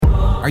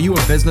Are you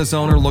a business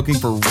owner looking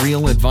for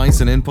real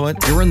advice and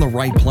input? You're in the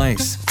right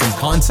place. From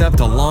concept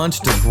to launch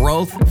to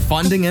growth,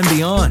 funding, and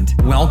beyond.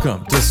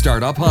 Welcome to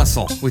Startup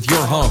Hustle with your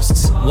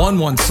hosts. One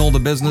once sold a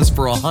business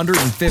for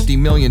 $150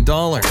 million.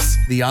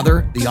 The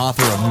other, the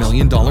author of $1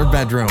 Million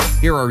Bedroom.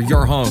 Here are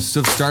your hosts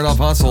of Startup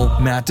Hustle,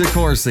 Matt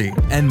DeCoursey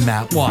and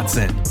Matt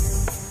Watson.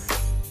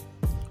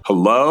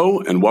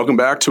 Hello, and welcome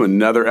back to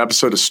another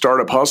episode of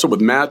Startup Hustle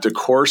with Matt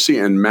DeCoursey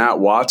and Matt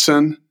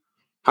Watson.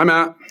 Hi,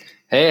 Matt.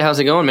 Hey, how's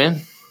it going,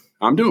 man?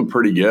 I'm doing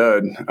pretty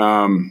good.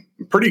 I'm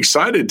pretty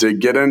excited to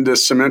get into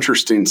some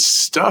interesting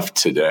stuff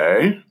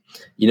today.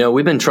 You know,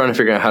 we've been trying to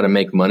figure out how to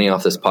make money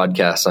off this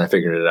podcast, and I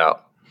figured it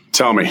out.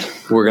 Tell me.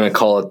 We're going to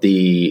call it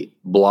the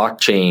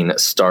Blockchain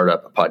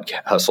Startup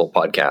Hustle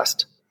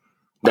Podcast.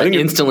 That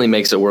instantly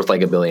makes it worth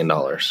like $1 billion.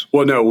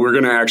 Well, no, we're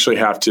going to actually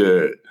have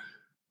to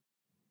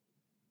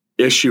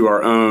issue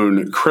our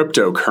own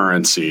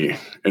cryptocurrency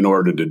in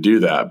order to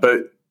do that.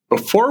 But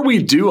before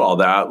we do all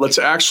that, let's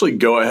actually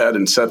go ahead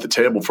and set the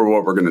table for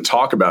what we're going to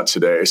talk about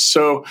today.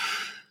 So,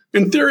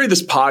 in theory,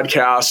 this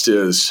podcast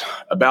is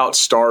about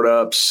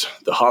startups,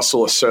 the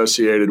hustle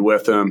associated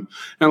with them,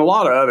 and a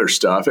lot of other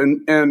stuff.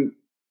 And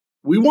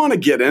we want to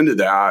get into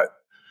that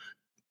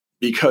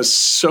because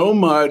so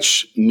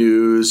much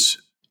news,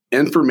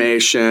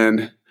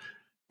 information,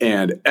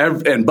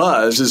 and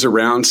buzz is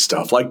around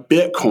stuff like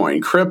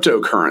Bitcoin,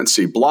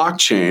 cryptocurrency,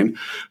 blockchain.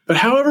 But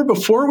however,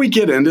 before we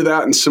get into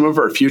that and some of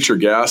our future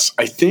guests,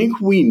 I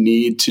think we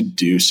need to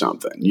do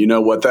something. You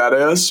know what that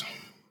is?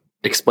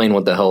 Explain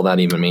what the hell that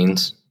even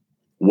means.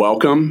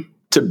 Welcome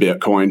to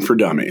Bitcoin for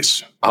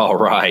Dummies. All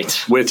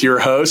right. With your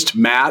host,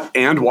 Matt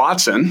and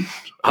Watson.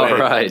 All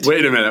right.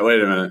 Wait a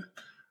minute.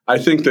 I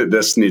think that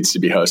this needs to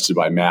be hosted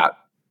by Matt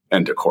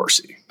and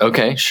DeCoursey.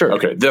 Okay, sure.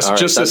 Okay, this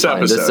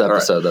episode. This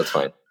episode, that's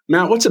fine.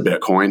 Matt, what's a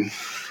Bitcoin?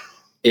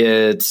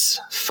 It's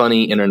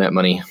funny internet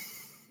money.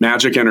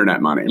 Magic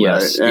internet money,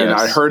 yes, right? And yes.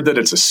 I heard that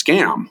it's a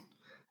scam.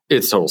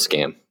 It's a total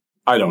scam.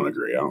 I don't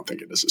agree. I don't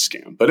think it is a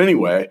scam. But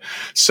anyway,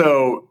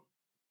 so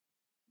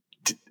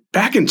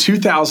back in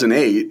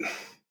 2008,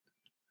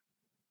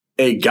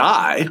 a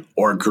guy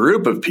or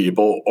group of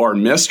people or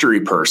mystery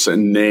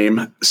person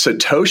named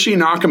Satoshi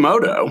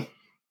Nakamoto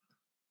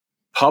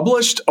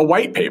published a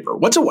white paper.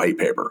 What's a white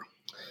paper?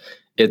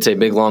 It's a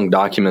big, long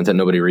document that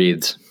nobody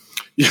reads.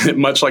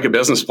 Much like a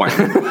business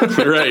plan.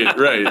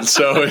 Right.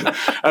 So,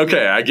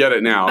 okay, I get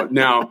it now.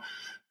 Now,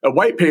 a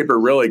white paper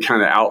really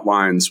kind of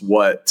outlines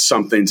what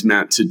something's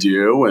meant to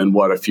do and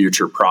what a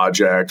future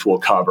project will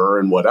cover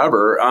and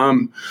whatever.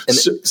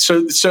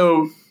 So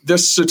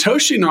this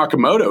Satoshi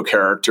Nakamoto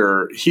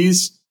character,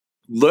 he's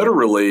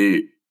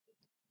literally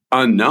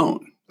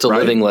unknown. It's a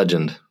living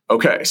legend.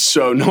 Okay,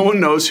 so no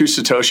one knows who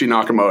Satoshi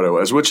Nakamoto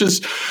is, which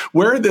is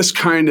where this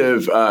kind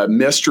of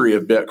mystery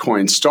of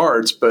Bitcoin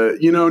starts.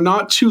 But, you know,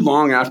 not too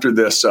long after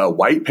this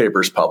white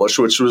paper is published,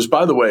 which was,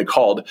 by the way,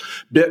 called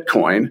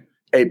Bitcoin,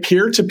 a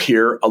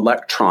peer-to-peer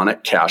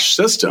electronic cash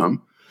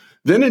system.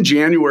 Then in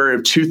January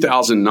of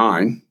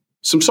 2009,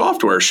 some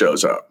software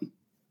shows up.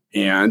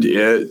 And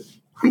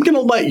I'm going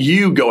to let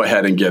you go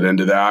ahead and get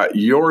into that.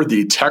 You're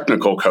the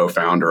technical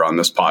co-founder on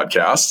this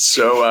podcast.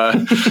 So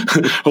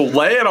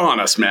lay it on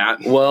us,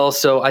 Matt. Well,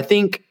 so I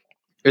think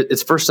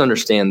it's first to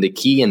understand the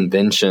key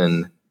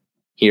invention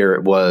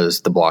here was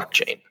the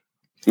blockchain.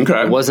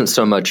 Okay. It wasn't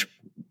so much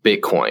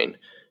Bitcoin.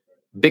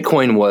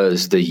 Bitcoin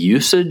was the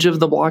usage of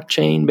the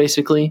blockchain,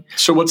 basically.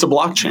 So what's a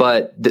blockchain?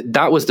 But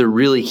that was the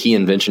really key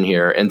invention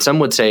here. And some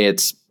would say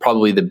it's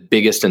probably the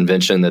biggest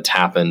invention that's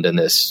happened in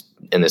this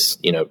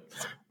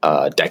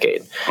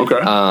decade. Okay.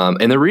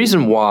 And the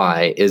reason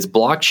why is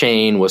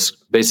blockchain was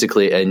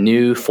basically a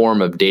new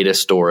form of data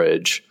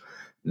storage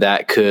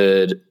that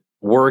could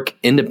work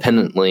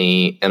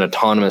independently and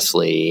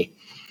autonomously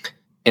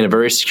in a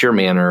very secure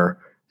manner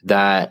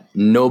that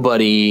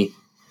nobody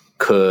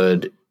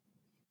could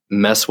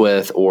mess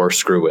with or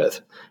screw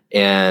with.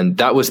 And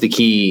that was the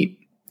key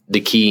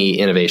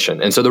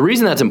innovation. And so the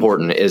reason that's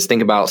important is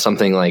think about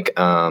something like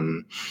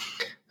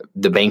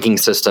the banking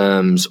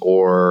systems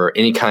or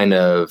any kind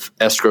of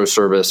escrow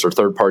service or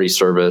third-party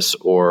service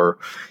or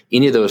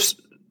any of those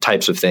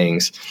types of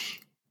things.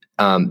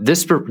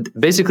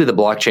 Basically, the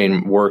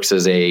blockchain works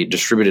as a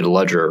distributed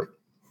ledger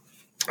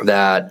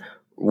that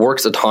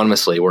works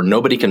autonomously where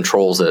nobody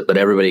controls it, but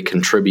everybody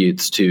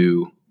contributes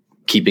to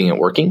keeping it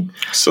working.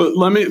 So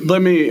let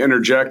me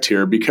interject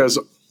here because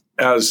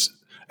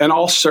and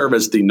I'll serve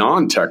as the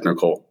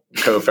non-technical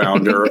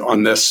co-founder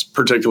on this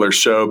particular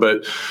show,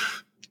 but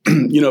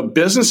you know,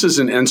 businesses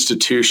and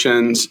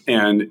institutions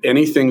and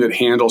anything that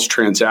handles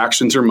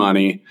transactions or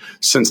money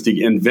since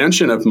the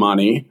invention of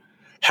money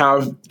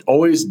have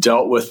always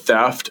dealt with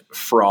theft,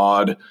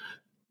 fraud,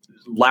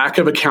 lack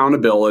of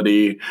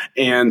accountability,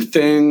 and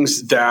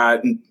things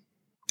that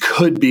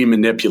could be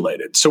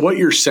manipulated. So what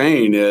you're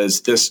saying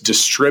is this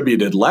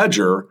distributed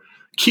ledger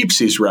keeps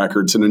these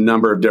records in a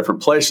number of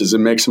different places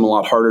and makes them a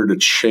lot harder to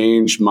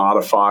change,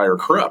 modify, or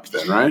corrupt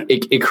then, right?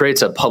 It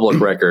creates a public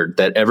record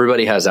that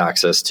everybody has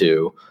access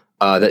to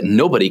that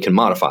nobody can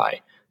modify.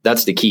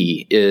 That's the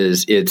key.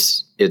 Is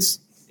it's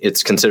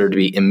it's considered to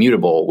be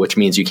immutable, which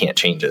means you can't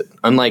change it.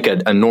 Unlike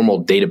a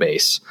normal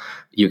database,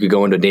 you could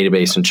go into a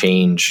database and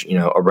change,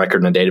 a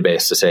record in a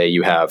database to say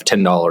you have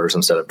 $10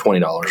 instead of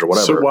 $20 or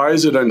whatever. So why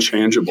is it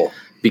unchangeable?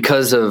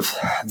 Because of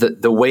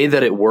the way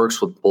that it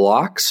works with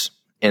blocks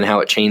and how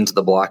it chains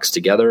the blocks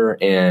together,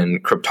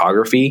 and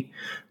cryptography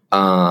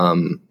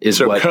is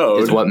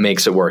what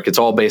makes it work. It's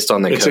all based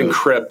on the code. It's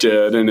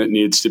encrypted and it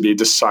needs to be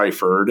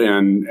deciphered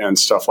and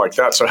stuff like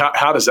that. So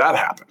how does that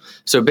happen?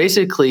 So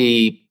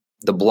basically,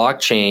 the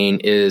blockchain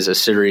is a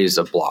series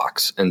of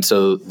blocks. And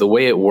so the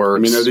way it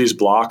works... are these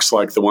blocks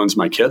like the ones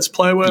my kids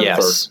play with?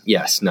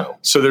 Yes. No.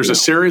 So there's a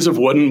series of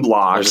wooden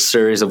blocks. There's a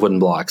series of wooden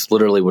blocks,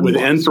 literally wooden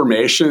blocks. With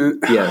information?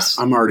 Yes.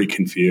 I'm already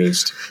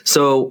confused.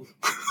 So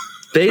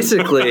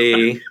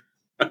basically,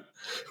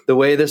 the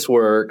way this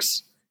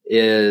works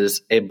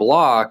is a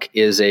block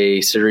is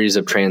a series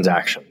of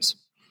transactions.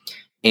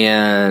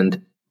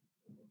 And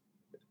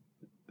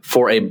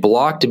for a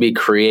block to be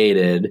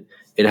created,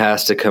 it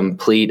has to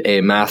complete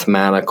a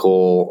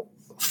mathematical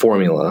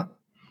formula.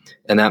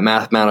 And that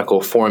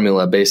mathematical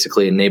formula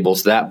basically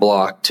enables that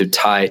block to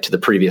tie to the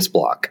previous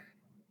block.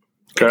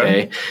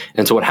 Okay.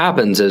 And so what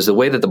happens is the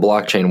way that the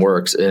blockchain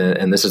works,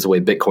 and this is the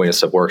way Bitcoin and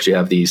stuff works, you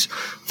have these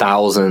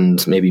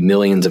thousands, maybe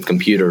millions of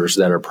computers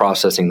that are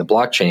processing the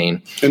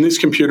blockchain. And these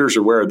computers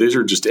are where? These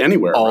are just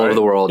anywhere, all over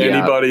the world.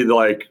 Anybody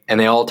and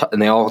they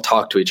all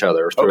talk to each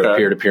other through a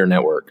peer-to-peer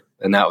network.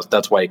 And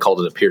that's why he called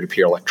it a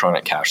peer-to-peer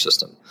electronic cash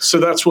system. So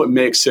that's what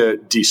makes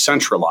it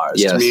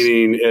decentralized,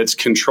 meaning it's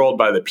controlled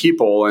by the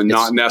people and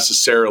not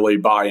necessarily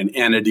by an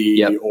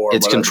entity or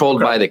it's controlled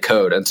by the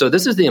code. And so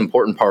this is the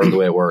important part of the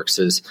way it works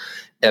is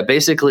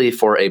basically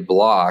for a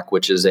block,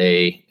 which is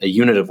a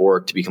unit of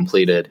work to be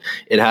completed,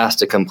 it has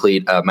to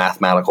complete a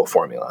mathematical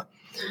formula.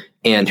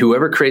 And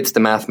whoever creates the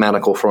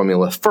mathematical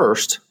formula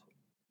first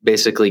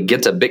basically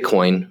gets a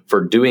Bitcoin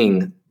for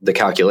doing the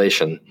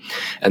calculation,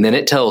 and then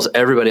it tells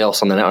everybody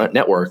else on the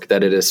network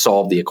that it has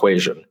solved the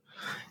equation.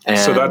 And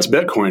so that's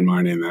Bitcoin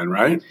mining then,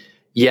 right?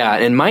 Yeah,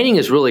 and mining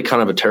is really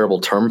kind of a terrible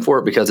term for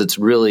it because it's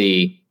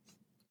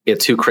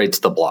who creates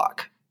the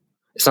block.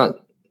 It's not,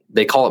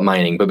 they call it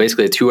mining, but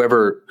basically it's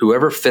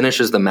whoever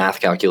finishes the math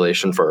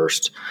calculation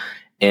first,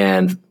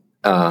 and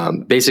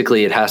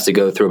basically it has to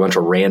go through a bunch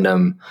of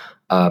random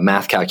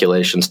math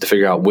calculations to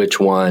figure out which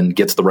one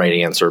gets the right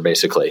answer,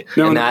 basically.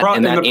 Now,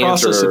 in the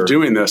process of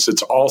doing this,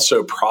 it's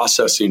also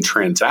processing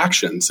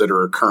transactions that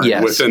are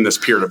occurring within this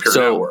peer-to-peer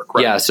network,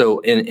 right? Yeah, so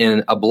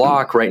in a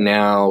block right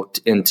now,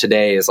 in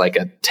today is like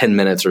 10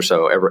 minutes or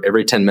so.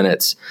 Every 10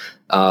 minutes,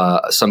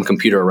 some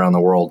computer around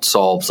the world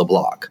solves a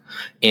block.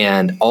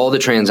 And all the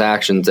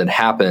transactions that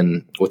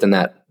happen within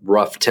that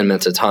rough 10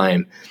 minutes of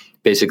time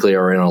basically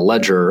are in a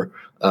ledger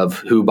of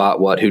who bought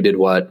what, who did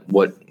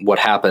what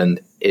happened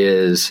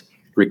is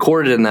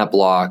recorded in that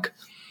block,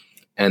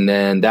 and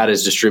then that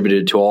is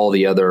distributed to all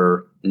the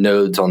other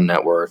nodes on the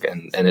network,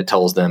 and it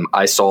tells them,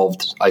 I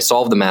solved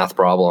the math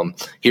problem.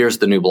 Here's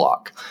the new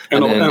block.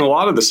 And a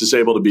lot of this is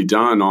able to be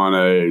done on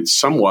a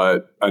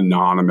somewhat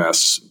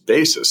anonymous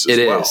basis as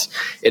well.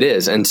 It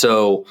is. And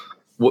so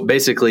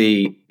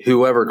basically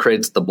whoever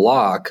creates the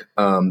block,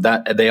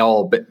 that they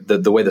all,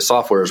 the way the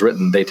software is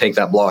written, they take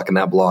that block and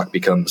that block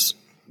becomes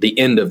the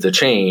end of the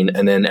chain,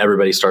 and then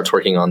everybody starts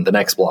working on the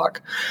next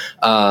block.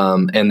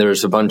 And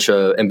there's a bunch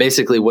of, and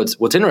basically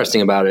what's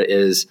interesting about it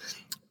is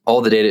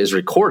all the data is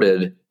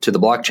recorded to the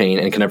blockchain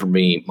and can never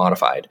be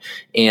modified.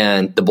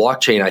 And the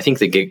blockchain, I think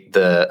the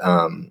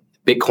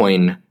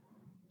Bitcoin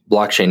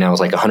blockchain now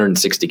is like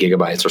 160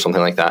 gigabytes or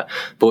something like that.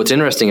 But what's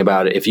interesting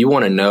about it, if you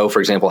want to know,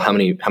 for example, how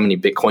many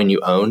Bitcoin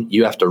you own,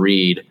 you have to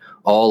read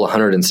all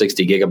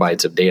 160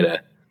 gigabytes of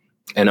data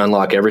and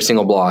unlock every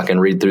single block and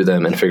read through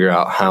them and figure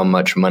out how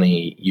much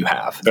money you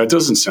have. That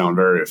doesn't sound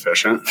very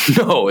efficient.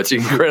 No, it's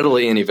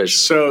incredibly inefficient.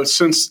 So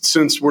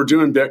since we're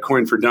doing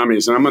Bitcoin for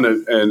Dummies, and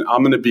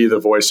I'm gonna be the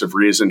voice of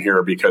reason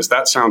here, because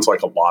that sounds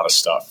like a lot of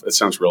stuff. It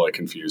sounds really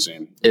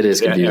confusing. It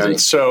is confusing.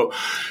 And so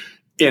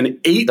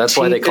that's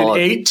why they call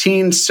it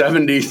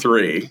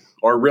 1873,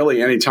 or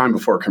really any time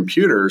before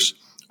computers,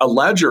 a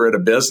ledger at a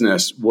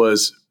business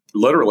was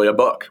literally a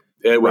book.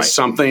 It was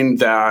something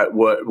that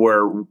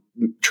where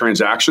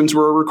transactions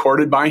were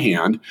recorded by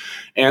hand.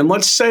 And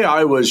let's say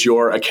I was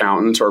your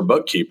accountant or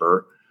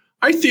bookkeeper.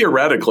 I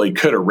theoretically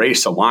could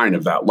erase a line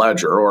of that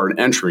ledger or an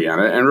entry in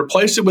it and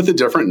replace it with a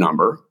different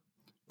number,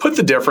 put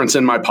the difference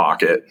in my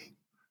pocket,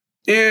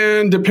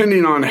 and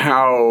depending on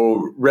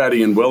how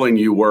ready and willing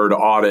you were to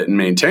audit and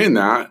maintain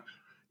that,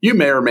 you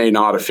may or may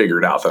not have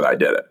figured out that I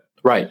did it.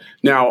 Right.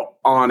 Now,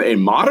 on a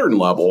modern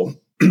level,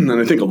 and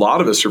I think a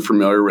lot of us are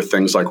familiar with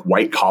things like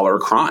white-collar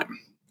crime.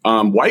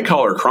 white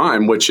collar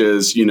crime, which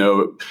is,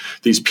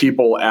 these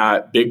people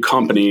at big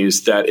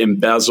companies that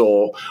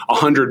embezzle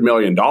 $100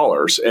 million.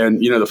 And,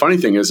 the funny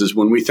thing is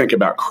when we think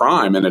about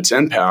crime and its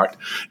impact,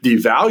 the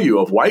value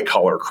of white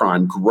collar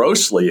crime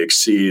grossly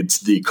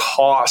exceeds the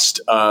cost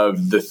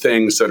of the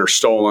things that are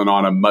stolen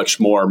on a much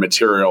more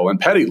material and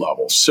petty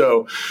level.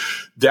 So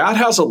that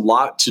has a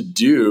lot to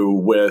do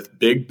with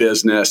big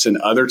business and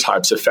other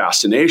types of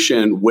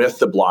fascination with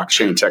the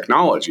blockchain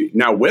technology.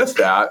 Now, with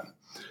that,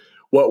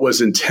 what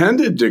was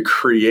intended to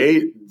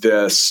create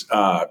this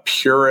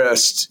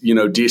purist,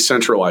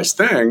 decentralized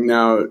thing.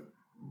 Now,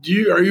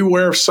 are you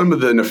aware of some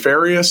of the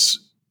nefarious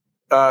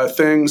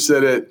things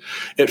that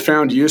it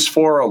found use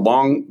for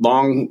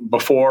long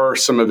before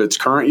some of its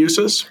current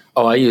uses?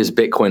 Oh, I use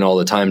Bitcoin all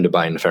the time to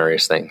buy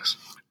nefarious things.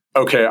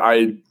 Okay,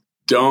 I'm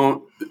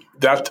going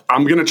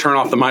to turn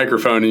off the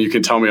microphone and you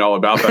can tell me all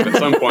about that at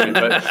some point.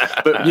 But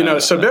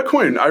so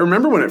Bitcoin, I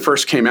remember when it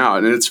first came out,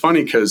 and it's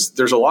funny because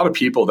there's a lot of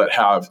people that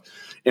have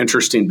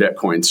interesting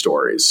Bitcoin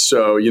stories.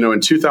 So,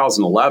 in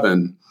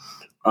 2011,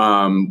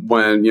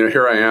 when,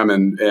 here I am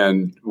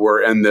and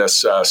we're in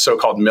this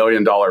so-called $1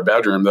 million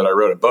bedroom that I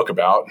wrote a book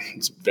about.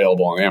 It's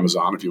available on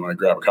Amazon if you want to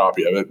grab a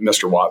copy of it.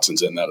 Mr.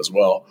 Watson's in that as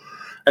well.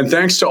 And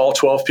thanks to all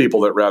 12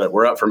 people that read it,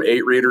 we're up from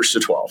 8 readers to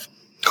 12.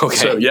 Okay.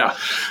 So, yeah.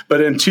 But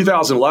in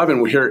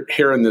 2011, we're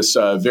here in this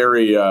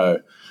very,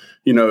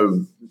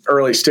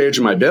 early stage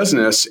of my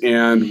business.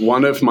 And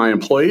one of my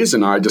employees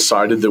and I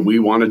decided that we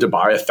wanted to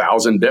buy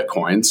 1,000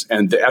 Bitcoins.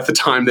 And at the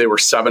time they were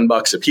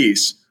 $7 a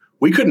piece.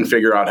 We couldn't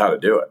figure out how to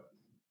do it.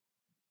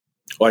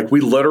 Like we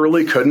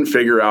literally couldn't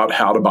figure out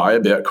how to buy a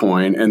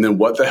Bitcoin. And then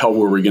what the hell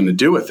were we going to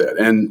do with it?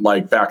 And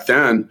like back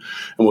then, and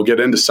we'll get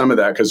into some of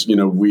that because,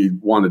 we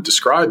want to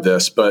describe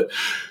this, but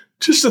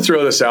just to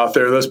throw this out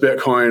there, this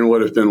Bitcoin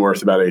would have been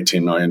worth about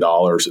 $18 million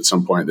at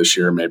some point this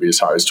year, maybe as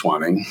high as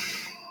 20.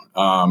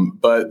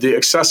 But the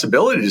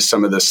accessibility to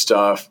some of this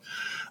stuff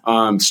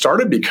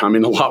started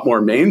becoming a lot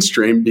more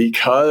mainstream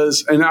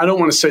because, and I don't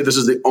want to say this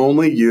is the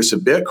only use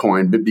of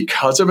Bitcoin, but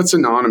because of its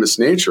anonymous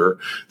nature,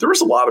 there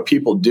was a lot of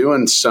people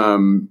doing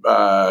some,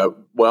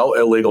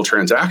 illegal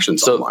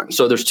transactions online.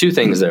 So there's two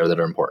things there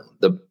that are important.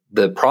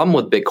 The problem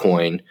with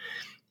Bitcoin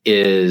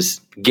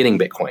is getting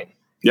Bitcoin.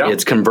 Yeah.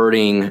 It's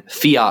converting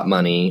fiat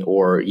money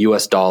or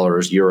US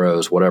dollars,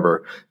 euros,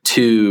 whatever,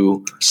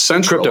 to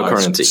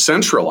cryptocurrency.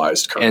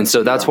 Centralized currency. And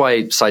so that's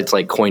why sites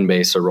like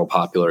Coinbase are real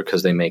popular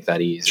because they make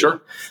that easy.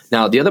 Sure.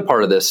 Now, the other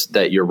part of this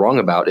that you're wrong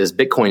about is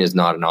Bitcoin is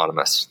not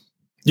anonymous.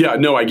 Yeah,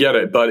 no, I get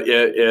it, but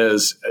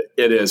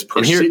it's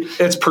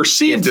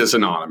perceived as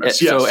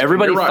anonymous. Yes, so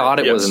everybody thought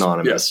it was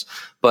anonymous. Yes.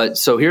 But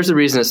so here's the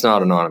reason it's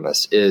not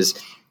anonymous is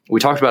we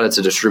talked about it's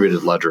a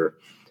distributed ledger.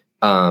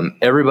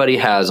 Everybody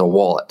has a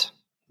wallet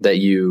that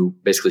you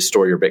basically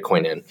store your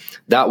Bitcoin in.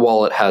 That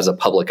wallet has a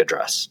public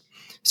address.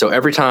 So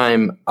every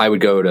time I would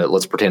go to,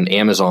 let's pretend,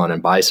 Amazon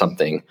and buy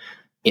something,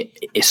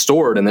 it's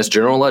stored in this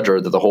general ledger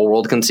that the whole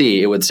world can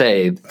see. It would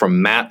say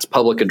from Matt's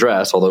public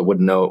address, although it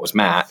wouldn't know it was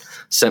Matt,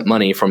 sent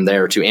money from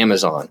there to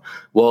Amazon.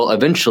 Well,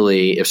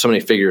 eventually, if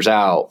somebody figures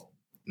out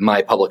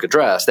my public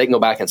address, they can go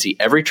back and see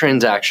every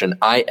transaction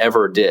I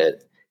ever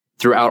did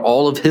throughout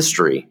all of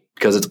history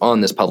because it's on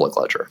this public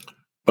ledger.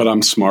 But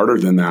I'm smarter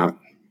than that.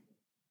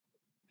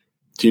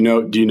 Do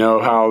you know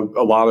how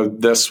a lot of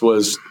this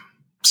was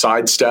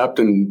sidestepped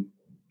and,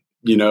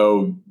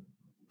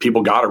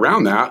 people got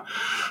around that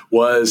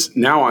was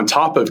now on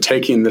top of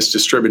taking this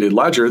distributed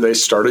ledger, they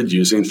started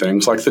using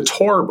things like the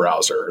Tor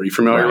browser. Are you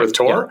familiar with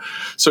Tor? Yeah.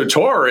 So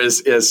Tor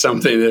is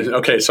something that,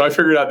 okay, so I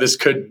figured out this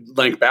could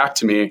link back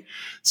to me.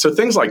 So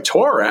things like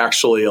Tor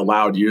actually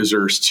allowed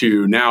users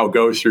to now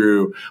go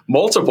through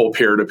multiple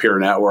peer-to-peer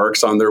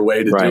networks on their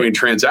way to doing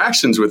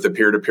transactions with the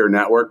peer-to-peer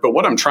network. But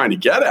what I'm trying to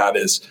get at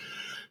is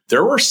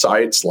there were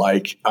sites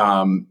like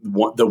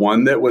the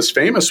one that was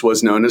famous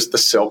was known as the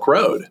Silk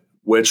Road,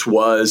 which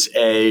was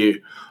a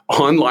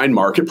online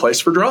marketplace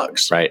for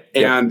drugs. Right.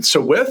 And so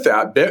with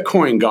that,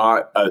 Bitcoin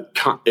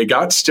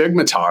got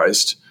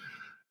stigmatized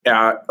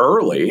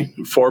early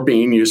for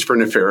being used for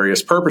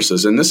nefarious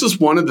purposes. And this is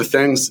one of the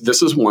things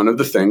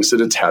that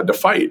it's had to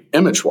fight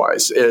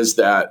image-wise is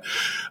that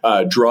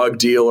drug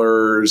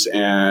dealers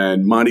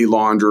and money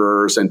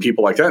launderers and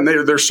people like that, and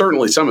there's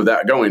certainly some of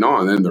that going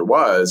on, and there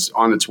was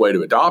on its way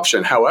to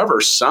adoption.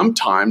 However,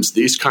 sometimes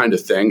these kind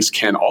of things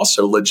can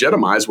also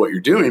legitimize what you're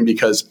doing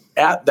because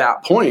at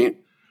that point,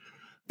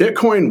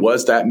 Bitcoin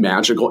was that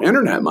magical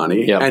internet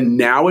money, and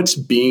now it's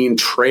being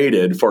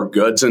traded for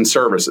goods and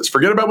services.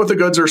 Forget about what the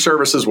goods or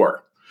services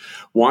were.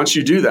 Once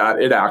you do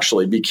that, it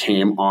actually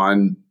became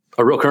on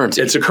a real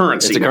currency. It's a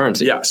currency. It's a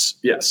currency. Yes.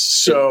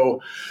 So,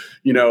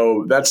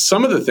 that's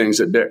some of the things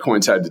that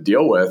Bitcoin's had to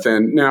deal with.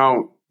 And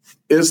now,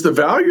 is the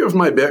value of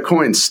my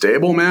Bitcoin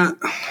stable, Matt?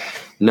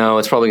 No,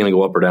 it's probably going to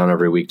go up or down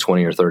every week,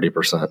 20 or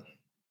 30%.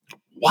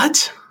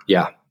 What?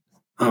 Yeah.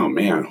 Oh,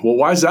 man. Well,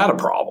 why is that a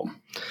problem?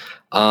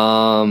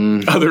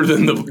 Other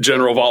than the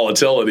general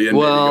volatility and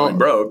maybe going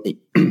broke.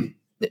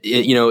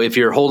 If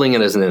you're holding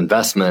it as an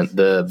investment,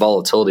 the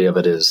volatility of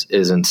it is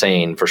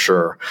insane for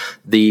sure.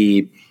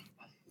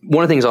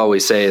 one of the things I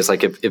always say is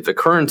like, if a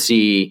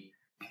currency,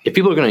 if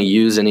people are going to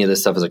use any of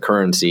this stuff as a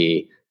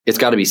currency, it's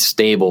got to be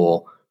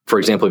stable. For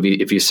example,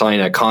 if you sign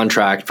a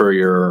contract for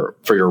your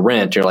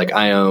rent, you're like,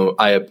 I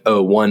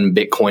owe 1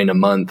 Bitcoin a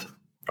month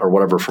or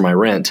whatever for my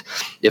rent.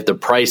 If the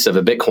price of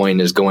a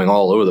Bitcoin is going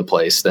all over the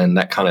place, then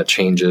that kind of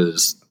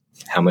changes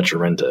how much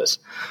your rent is.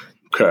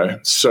 Okay.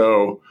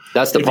 So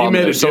that's the if problem. you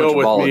made There's a deal so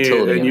much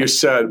with me and you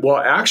said, well,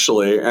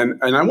 actually, and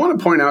I want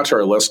to point out to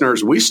our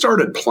listeners, we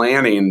started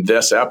planning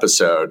this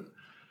episode,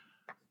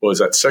 what was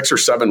that, 6 or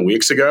 7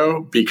 weeks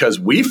ago? Because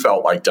we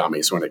felt like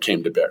dummies when it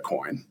came to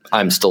Bitcoin.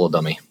 I'm still a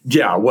dummy.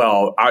 Yeah.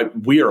 Well,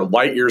 we are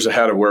light years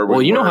ahead of where we were.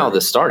 Well, you know how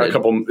this started.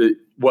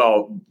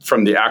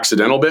 From the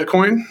accidental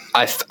Bitcoin.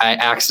 I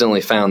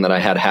accidentally found that I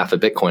had half a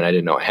Bitcoin I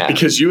didn't know I had.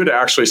 Because you had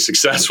actually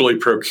successfully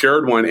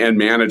procured one and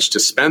managed to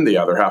spend the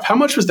other half. How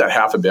much was that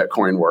half a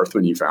Bitcoin worth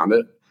when you found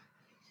it?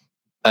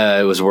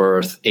 It was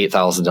worth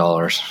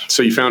 $8,000.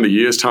 So you found a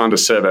used Honda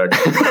Civic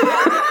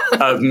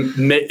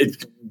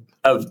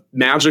of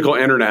magical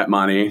internet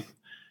money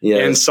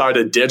inside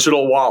a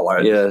digital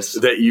wallet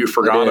that you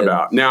forgot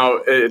about. Now,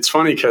 it's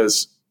funny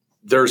because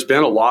there's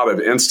been a lot of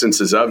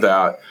instances of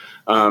that.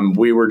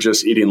 We were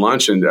just eating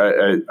lunch and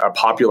a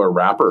popular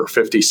rapper,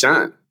 50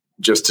 Cent,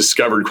 just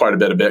discovered quite a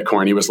bit of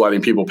Bitcoin. He was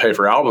letting people pay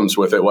for albums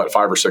with it,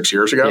 5 or 6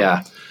 years ago?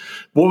 Yeah.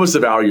 What was the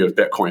value of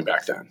Bitcoin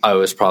back then? It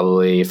was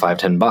probably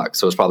 $5-10.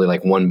 So it was probably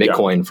like 1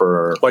 Bitcoin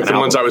for like the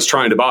ones I was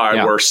trying to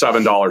buy were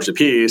 $7 a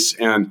piece.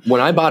 And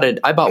when I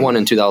bought one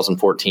in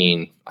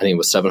 2014. I think it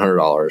was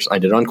 $700. I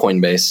did it on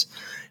Coinbase.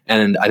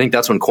 And I think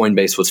that's when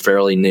Coinbase was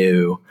fairly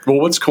new.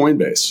 Well, what's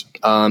Coinbase?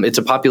 It's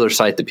a popular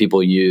site that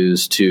people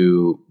use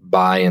to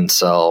buy and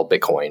sell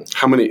Bitcoin.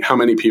 How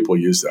many people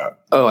use that?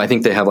 Oh, I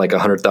think they have like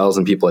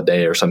 100,000 people a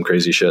day or some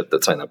crazy shit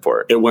that sign up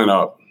for it. It went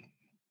up.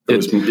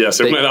 It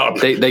went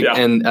up.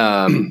 And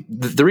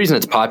the reason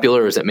it's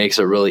popular is it makes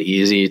it really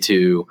easy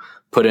to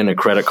put in a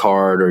credit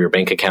card or your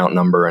bank account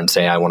number and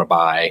say, I want to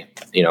buy,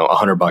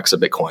 $100 of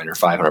Bitcoin or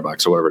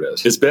 $500 or whatever it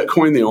is. Is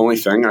Bitcoin the only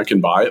thing I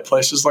can buy at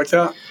places like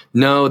that?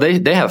 No,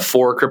 they have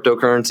 4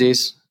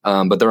 cryptocurrencies,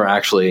 but there are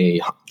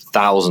actually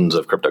thousands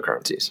of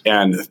cryptocurrencies.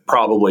 And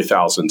probably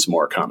thousands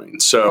more coming.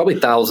 So probably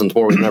thousands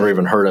more we've never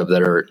even heard of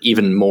that are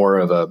even more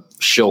of a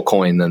shill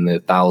coin than the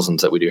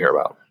thousands that we do hear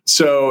about.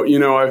 So,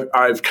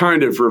 I've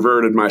kind of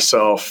reverted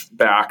myself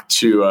back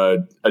to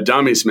a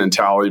dummies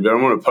mentality, but I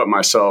want to put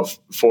myself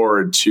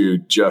forward to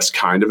just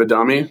kind of a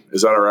dummy.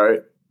 Is that all right?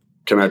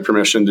 Can I have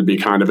permission to be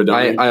kind of a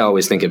dummy? I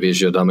always think of you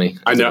as a dummy.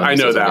 I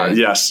know that.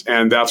 Yes.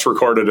 And that's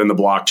recorded in the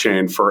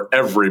blockchain for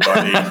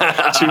everybody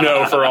to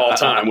know for all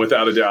time,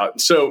 without a doubt.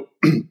 So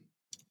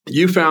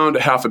you found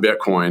half a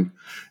Bitcoin.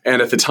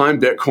 And at the time,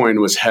 Bitcoin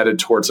was headed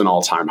towards an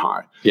all-time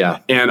high. Yeah.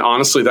 And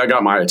honestly, that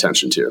got my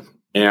attention too.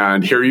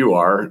 And here you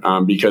are,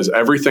 because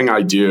everything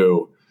I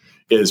do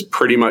is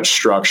pretty much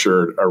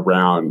structured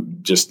around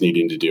just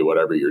needing to do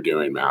whatever you're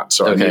doing, Matt.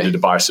 So I needed to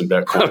buy some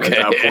Bitcoin at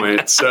that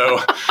point. So,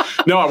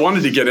 no, I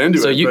wanted to get into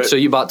it. So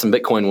you bought some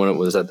Bitcoin when it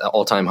was at the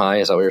all-time high?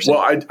 Is that what you're saying?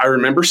 Well, I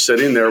remember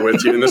sitting there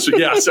with you. And this was,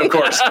 yes, of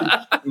course.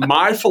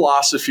 My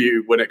philosophy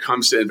when it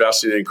comes to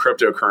investing in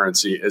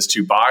cryptocurrency is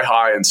to buy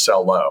high and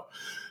sell low.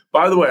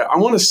 By the way, I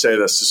want to say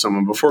this to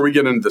someone before we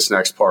get into this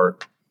next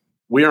part.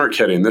 We aren't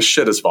kidding. This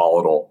shit is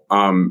volatile.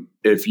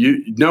 If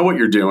you know what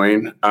you're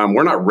doing,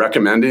 we're not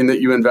recommending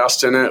that you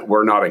invest in it.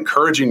 We're not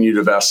encouraging you to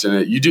invest in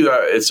it. You do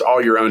that. It's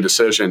all your own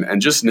decision.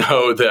 And just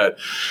know that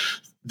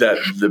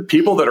the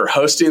people that are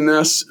hosting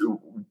this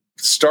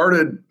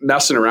started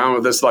messing around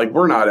with this. Like,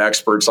 we're not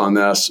experts on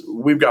this.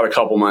 We've got a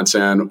couple months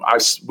in.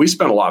 We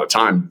spent a lot of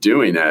time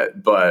doing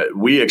it, but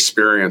we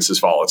experienced this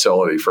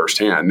volatility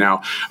firsthand.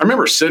 Now, I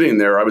remember sitting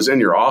there, I was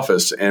in your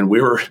office and we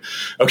were,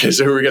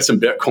 so we got some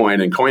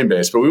Bitcoin and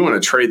Coinbase, but we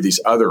want to trade these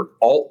other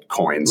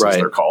altcoins, as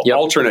they're called,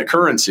 alternate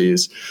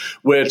currencies,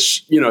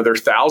 which, there are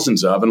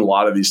thousands of, and a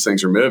lot of these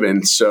things are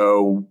moving.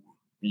 So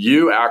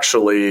you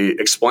actually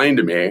explained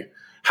to me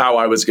how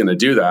I was going to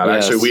do that.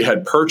 Yes. Actually, we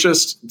had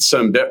purchased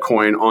some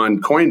Bitcoin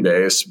on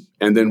Coinbase,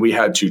 and then we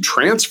had to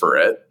transfer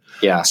it.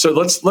 Yeah. So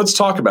let's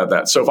talk about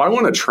that. So if I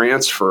want to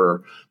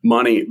transfer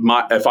money,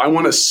 if I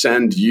want to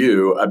send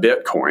you a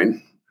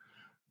Bitcoin,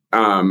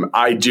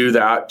 I do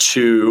that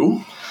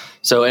to.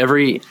 So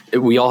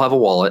we all have a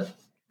wallet,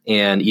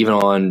 and even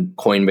on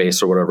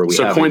Coinbase or whatever we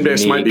have. So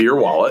Coinbase might be your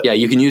wallet. Yeah,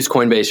 you can use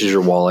Coinbase as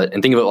your wallet,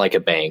 and think of it like a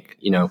bank.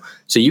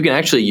 So you can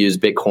actually use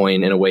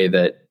Bitcoin in a way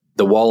that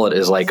the wallet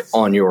is like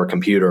on your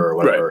computer or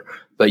whatever,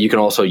 but you can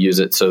also use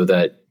it so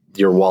that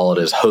your wallet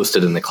is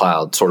hosted in the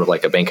cloud, sort of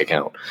like a bank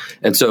account.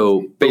 And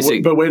so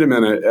basically, but wait a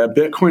minute,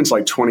 Bitcoin's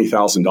like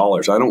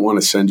 $20,000. I don't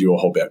want to send you a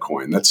whole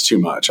Bitcoin. That's too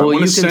much. Well, you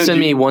can send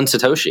me one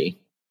Satoshi.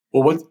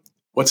 Well,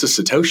 what's a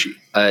Satoshi?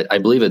 I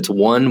believe it's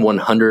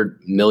 1/100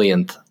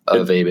 millionth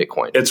of a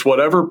Bitcoin. It's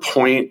whatever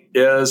point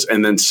is,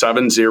 and then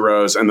 7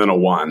 zeros, and then a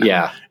 1.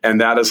 Yeah.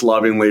 And that is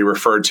lovingly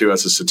referred to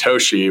as a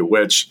Satoshi,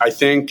 which I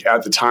think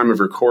at the time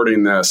of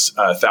recording this,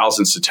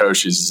 1,000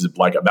 Satoshis is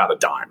like about a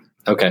dime.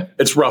 Okay.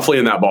 It's roughly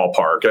in that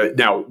ballpark.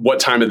 Now,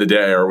 what time of the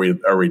day are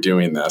we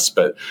doing this?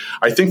 But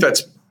I think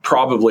that's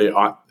probably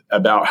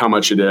about how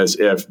much it is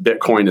if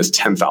Bitcoin is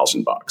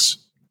 $10,000.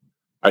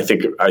 I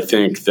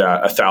think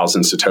that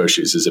 1,000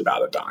 Satoshis is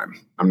about a dime.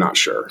 I'm not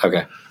sure.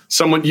 Okay.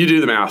 You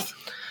do the math.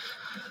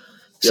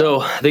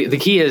 So the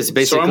key is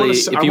basically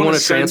if you want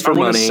to transfer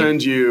money. I'm going to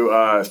send you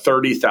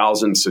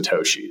 30,000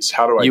 Satoshis.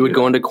 How do I You would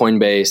go into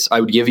Coinbase. I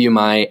would give you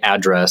my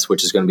address,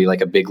 which is going to be like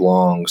a big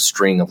long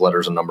string of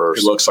letters and numbers.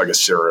 It looks like a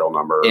serial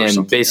number or something.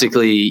 And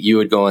basically you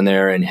would go in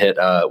there and hit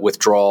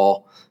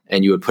withdrawal,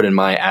 and you would put in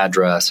my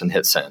address and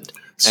hit send.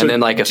 And then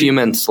like a few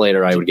minutes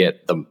later, I would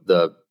get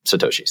the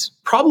Satoshis.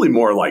 Probably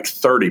more like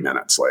 30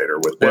 minutes later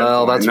with Bitcoin.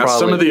 Well, that's probably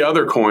some of the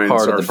other coins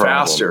are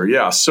faster.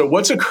 Yeah. So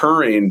what's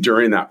occurring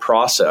during that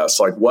process?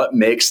 Like what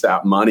makes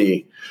that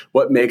money,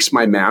 what makes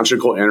my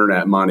magical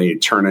internet money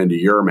turn into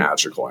your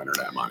magical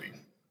internet money?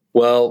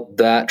 Well,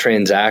 that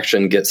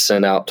transaction gets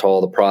sent out to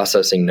all the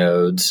processing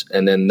nodes,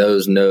 and then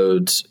those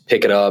nodes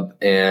pick it up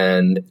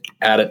and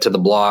add it to the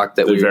block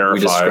that we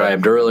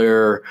described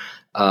earlier.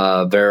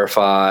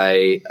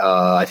 Verify,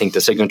 I think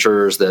the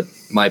signatures that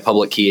my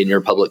public key and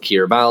your public key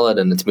are valid,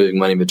 and it's moving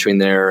money between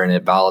there, and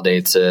it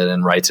validates it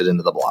and writes it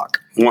into the block.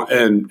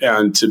 And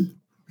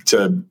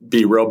to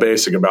be real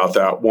basic about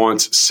that,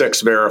 once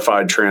 6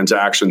 verified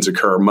transactions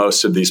occur,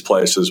 most of these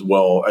places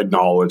will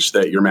acknowledge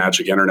that your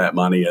magic internet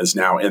money is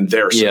now in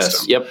their system.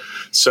 Yes. Yep.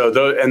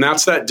 So and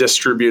that's that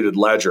distributed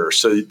ledger.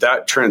 So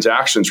that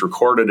transaction is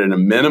recorded in a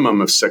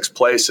minimum of 6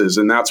 places,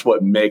 and that's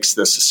what makes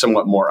this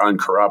somewhat more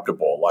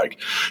uncorruptible.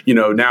 Like,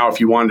 now if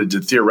you wanted to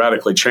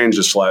theoretically change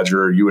this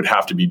ledger, you would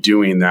have to be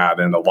doing that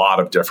in a lot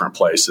of different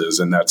places,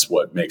 and that's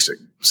what makes it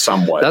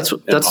somewhat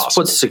impossible.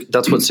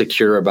 That's what's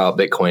secure about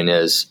Bitcoin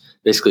is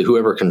basically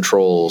whoever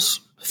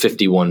controls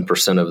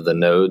 51% of the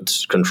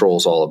nodes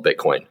controls all of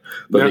Bitcoin.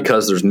 But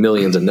because there's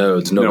millions of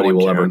nodes, nobody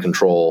will ever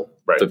control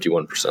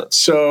 51%.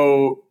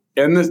 So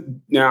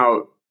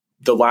now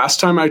the last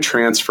time I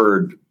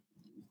transferred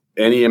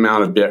any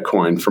amount of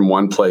Bitcoin from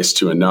one place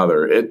to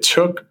another, it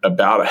took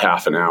about a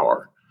half an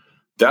hour.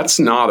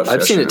 That's not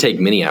efficient. I've seen it take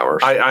many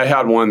hours. I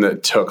had one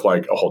that took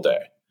like a whole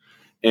day.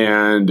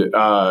 And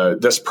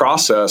this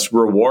process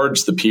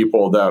rewards the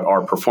people that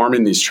are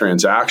performing these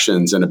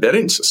transactions in a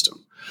bidding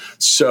system.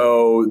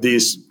 So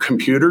these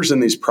computers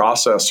and these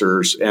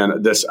processors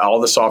and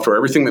all the software,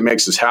 everything that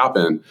makes this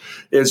happen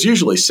is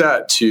usually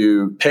set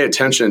to pay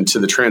attention to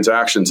the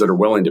transactions that are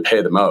willing to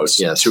pay the most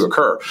to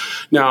occur.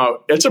 Now,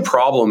 it's a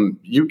problem.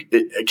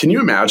 Can you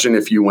imagine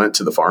if you went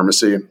to the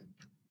pharmacy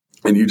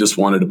and you just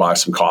wanted to buy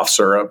some cough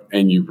syrup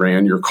and you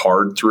ran your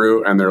card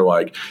through and they're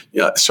like,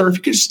 yeah, sir, if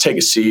you could just take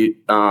a seat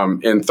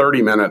in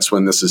 30 minutes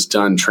when this is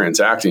done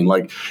transacting.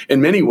 Like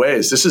in many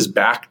ways, this is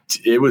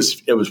it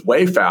was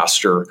way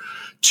faster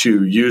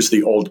to use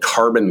the old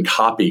carbon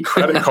copy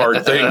credit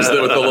card things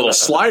with the little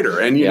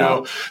slider.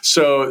 And,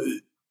 so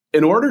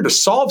in order to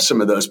solve some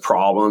of those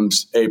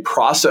problems, a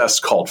process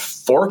called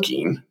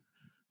forking,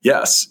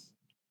 yes,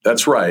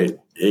 that's right,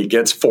 it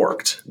gets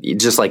forked.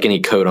 Just like any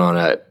code on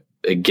a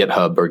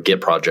GitHub or Git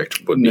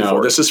project would be forked.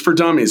 No, this is for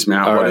dummies,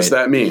 Matt. What does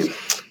that mean?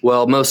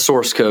 Well, most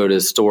source code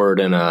is stored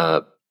in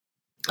a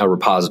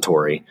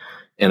repository,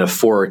 and a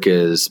fork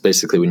is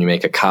basically when you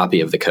make a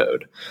copy of the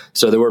code.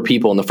 So there were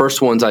people, and the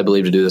first ones I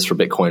believe to do this for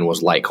Bitcoin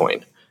was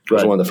Litecoin. It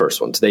was one of the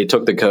first ones. They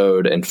took the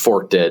code and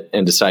forked it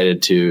and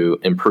decided to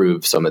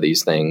improve some of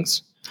these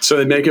things. So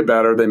they make it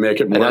better. They make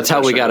it more. And that's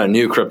how we got a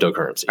new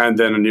cryptocurrency. And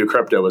then a new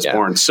crypto was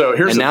born. So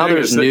here's the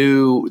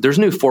thing. There's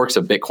new forks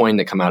of Bitcoin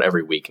that come out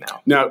every week now.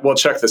 Now, well,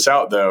 check this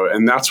out, though.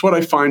 And that's what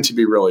I find to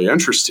be really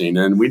interesting.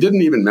 And we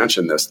didn't even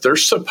mention this.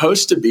 There's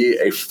supposed to be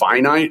a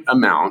finite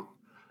amount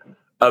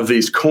of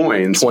these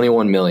coins.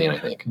 21 million, I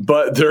think.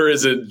 But there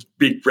is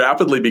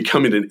rapidly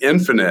becoming an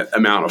infinite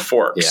amount of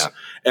forks. Yeah.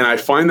 And I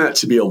find that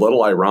to be a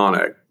little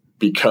ironic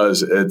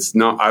because it's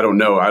not, I don't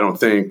know, I don't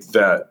think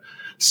that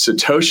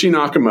Satoshi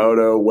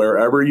Nakamoto,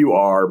 wherever you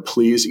are,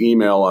 please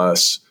email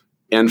us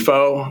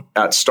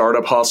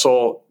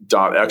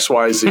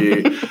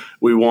info@startuphustle.xyz.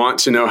 We want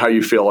to know how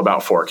you feel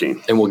about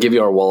forking. And we'll give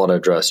you our wallet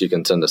address. You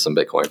can send us some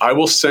Bitcoin. I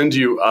will send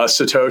you a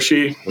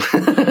Satoshi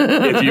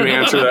if you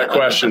answer that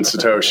question,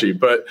 Satoshi.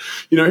 But,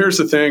 here's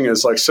the thing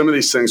is like some of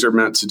these things are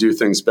meant to do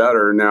things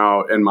better.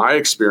 Now, in my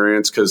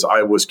experience, because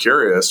I was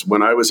curious,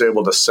 when I was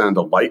able to send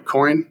a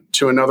Litecoin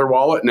to another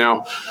wallet.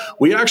 Now,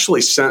 we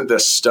actually sent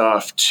this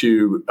stuff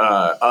to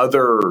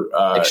other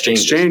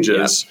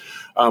exchanges. Yeah.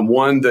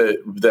 One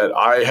that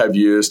I have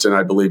used, and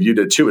I believe you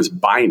did too, is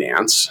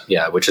Binance.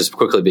 Yeah, which has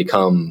quickly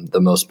become the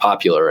most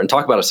popular. And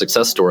talk about a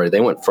success story.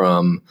 They went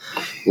from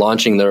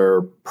launching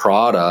their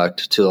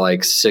product to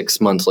like 6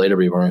 months later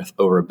be worth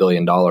over $1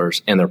 billion,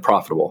 and they're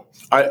profitable.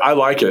 I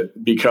like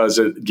it because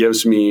it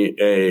gives me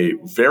a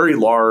very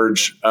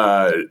large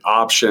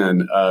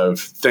option of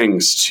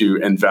things to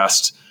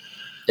invest.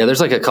 Yeah,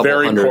 there's like a couple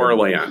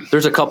poorly in.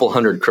 There's a couple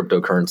hundred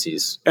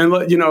cryptocurrencies.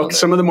 And,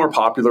 some of the more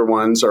popular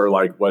ones are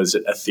like, was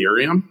it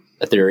Ethereum?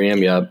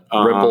 Ethereum, yeah.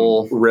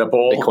 Ripple,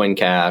 Bitcoin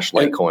Cash,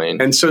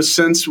 Litecoin. And so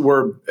since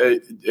we're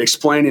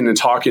explaining and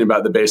talking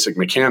about the basic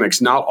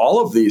mechanics, not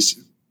all of these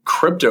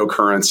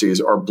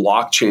cryptocurrencies or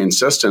blockchain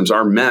systems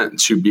are meant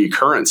to be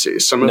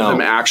currencies. Some of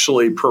them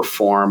actually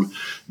perform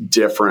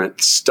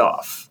different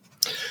stuff.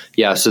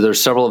 Yeah, so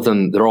there's several of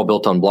them. They're all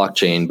built on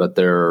blockchain, but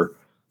they're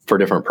for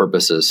different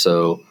purposes.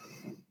 So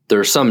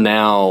there's some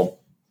now.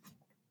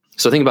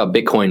 So think about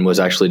Bitcoin was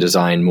actually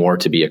designed more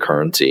to be a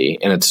currency,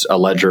 and it's a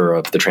ledger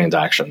of the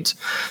transactions,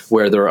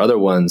 where there are other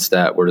ones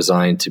that were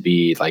designed to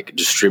be like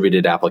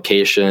distributed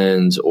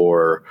applications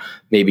or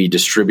maybe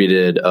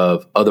distributed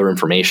of other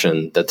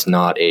information that's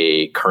not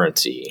a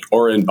currency.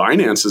 Or in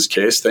Binance's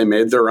case, they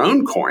made their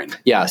own coin.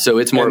 Yeah, so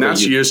it's more and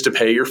that's used to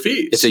pay your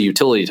fees. It's a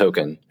utility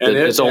token. And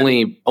it's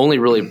only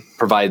really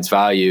provides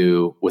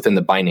value within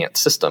the Binance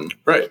system.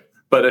 Right.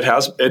 But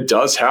it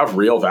does have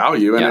real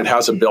value, and it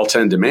has a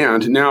built-in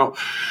demand. Now,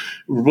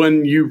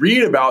 when you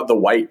read about the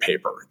white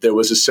paper that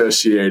was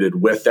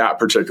associated with that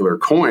particular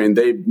coin,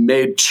 they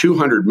made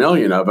 200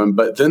 million of them,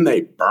 but then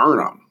they burn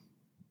them.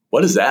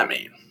 What does that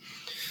mean?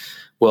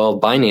 Well,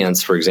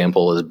 Binance, for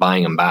example, is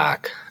buying them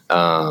back.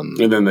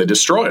 And then they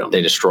destroy them.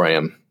 They destroy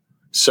them.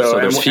 So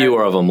there's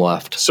fewer of them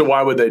left. So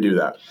why would they do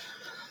that?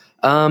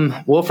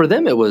 Well, for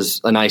them, it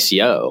was an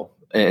ICO.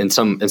 In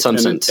some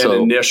sense, an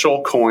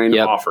initial coin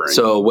offering.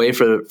 So a way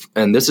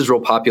and this is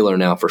real popular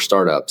now for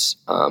startups,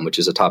 which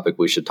is a topic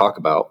we should talk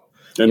about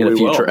in a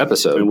future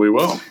episode. And we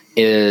will.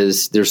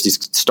 There's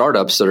these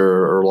startups that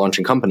are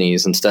launching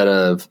companies, instead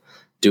of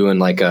doing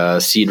like a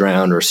seed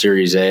round or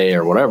Series A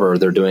or whatever,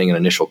 they're doing an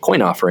initial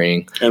coin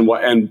offering.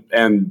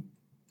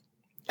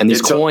 And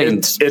these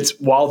coins, it's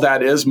while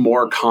that is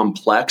more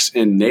complex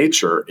in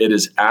nature, it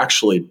is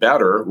actually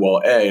better. Well,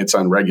 it's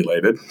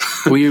unregulated.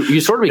 Well, you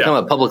sort of become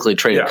a publicly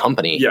traded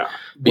company. Yeah,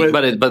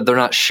 but they're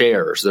not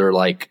shares. They're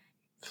like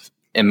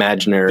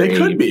imaginary. They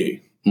could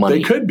be money.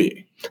 They could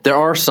be. There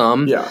are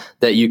some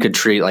that you could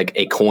treat like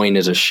a coin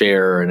as a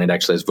share, and it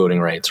actually has voting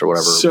rights or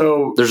whatever.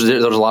 So there's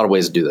a lot of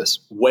ways to do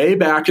this. Way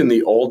back in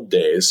the old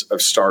days of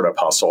Startup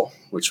Hustle,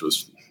 which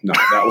was not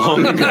that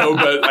long ago,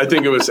 but I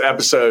think it was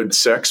episode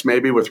 6,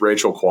 maybe, with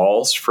Rachel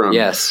Qualls from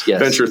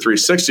Venture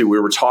 360. We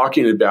were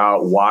talking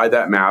about why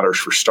that matters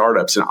for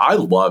startups, and I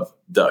love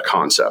the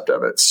concept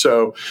of it.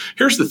 So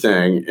here's the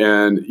thing,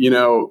 and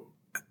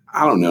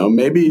I don't know,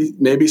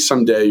 maybe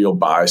someday you'll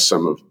buy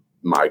some of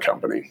my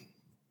company.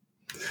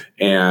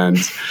 And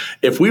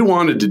if we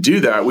wanted to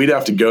do that, we'd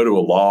have to go to a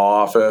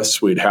law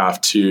office. We'd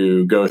have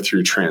to go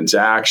through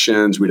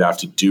transactions. We'd have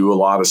to do a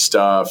lot of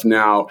stuff.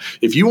 Now,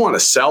 if you want to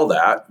sell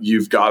that,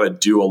 you've got to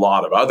do a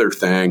lot of other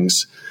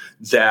things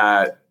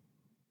that,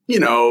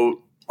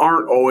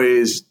 aren't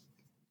always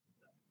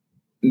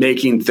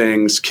making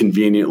things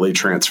conveniently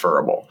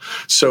transferable.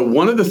 So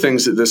one of the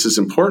things that this is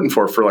important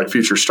for like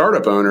future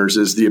startup owners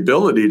is the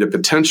ability to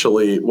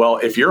potentially, well,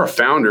 if you're a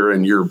founder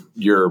and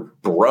you're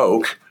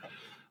broke,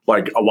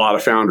 like a lot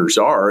of founders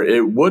are,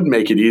 it would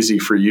make it easy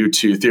for you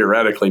to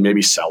theoretically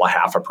maybe sell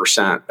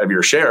 0.5% of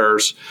your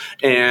shares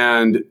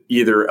and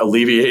either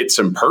alleviate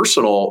some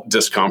personal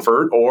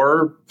discomfort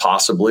or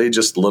possibly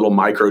just little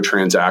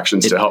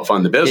microtransactions to help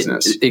fund the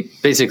business.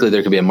 Basically,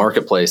 there could be a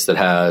marketplace that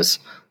has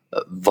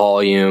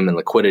volume and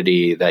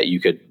liquidity that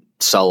you could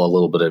sell a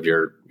little bit of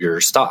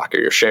your stock or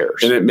your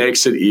shares. And it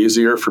makes it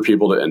easier for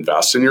people to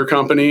invest in your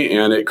company,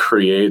 and it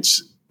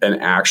creates an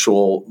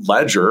actual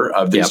ledger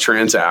of these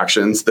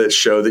transactions that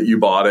show that you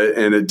bought it,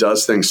 and it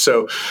does things.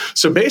 So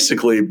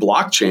basically,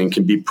 blockchain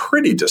can be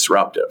pretty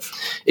disruptive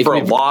for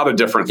a lot of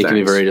different things. It can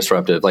be very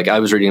disruptive. Like I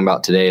was reading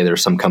about today,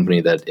 there's some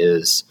company that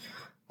is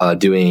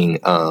doing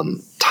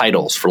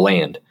titles for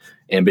land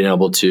and being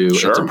able to,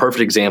 it's a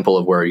perfect example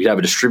of where you have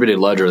a distributed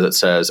ledger that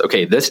says,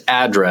 okay, this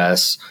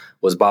address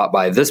was bought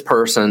by this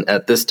person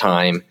at this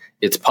time.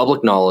 It's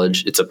public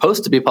knowledge. It's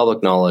supposed to be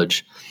public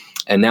knowledge.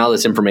 And now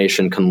this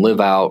information can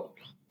live out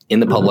in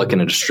the public in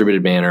a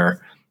distributed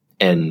manner,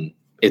 and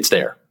it's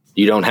there.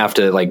 You don't have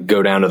to like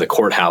go down to the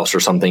courthouse or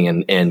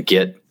something and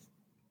get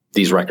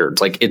these records.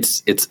 Like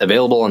it's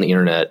available on the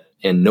internet,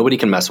 and nobody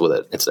can mess with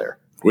it. It's there.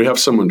 We have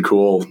someone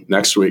cool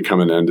next week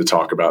coming in to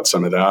talk about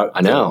some of that.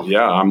 I know.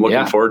 I'm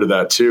looking forward to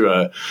that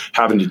too.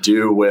 Having to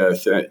do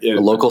with a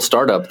local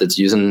startup that's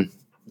using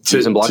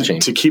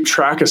blockchain to keep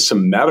track of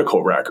some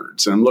medical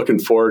records. And I'm looking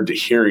forward to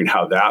hearing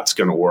how that's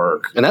going to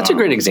work. And that's a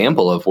great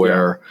example of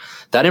where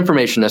that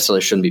information necessarily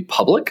shouldn't be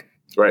public,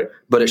 right?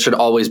 But it should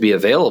always be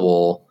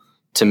available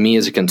to me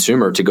as a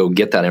consumer to go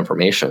get that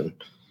information.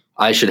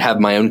 I should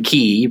have my own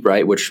key,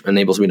 right, which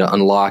enables me to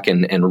unlock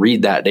and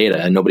read that data,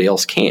 and nobody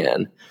else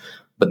can.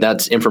 But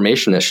that's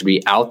information that should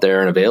be out there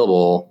and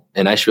available,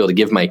 and I should be able to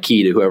give my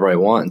key to whoever I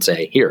want and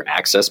say, here,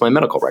 access my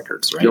medical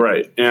records, right? You're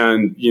right.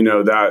 And,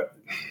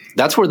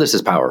 that's where this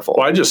is powerful.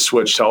 Well, I just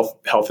switched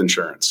health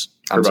insurance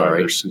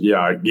providers. I'm sorry.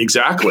 Yeah,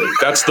 exactly.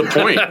 That's the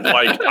point.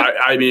 Like,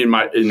 I mean,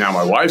 my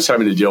wife's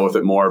having to deal with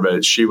it more,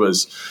 but she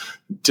was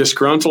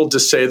disgruntled to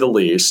say the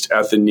least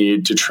at the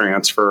need to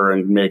transfer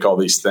and make all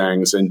these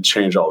things and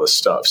change all this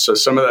stuff. So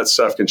some of that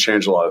stuff can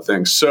change a lot of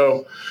things.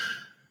 So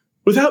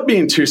without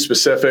being too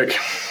specific,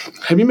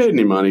 have you made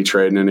any money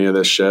trading any of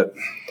this shit?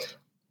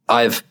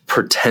 I've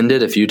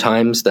pretended a few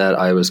times that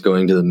I was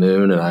going to the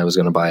moon and I was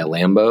going to buy a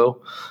Lambo.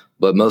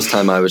 but most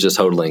time I was just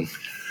hodling.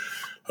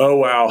 Oh,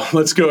 wow.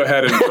 Let's go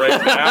ahead and break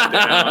that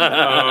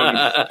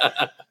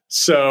down.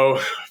 So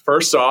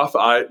first off,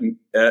 at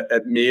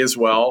me as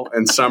well,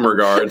 in some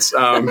regards.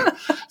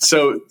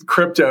 So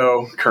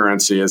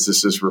cryptocurrency, as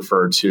this is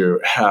referred to,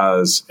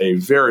 has a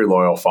very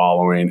loyal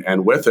following.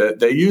 And with it,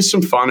 they use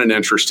some fun and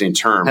interesting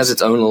terms. Has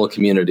its own little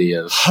community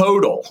of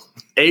HODL,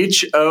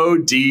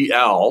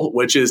 HODL,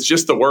 which is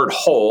just the word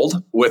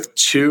hold with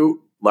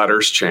 2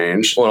 letters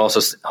changed. Well, and also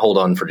hold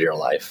on for dear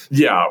life.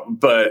 Yeah,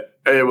 but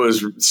it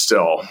was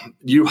still,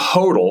 you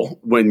hodl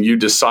when you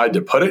decide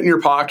to put it in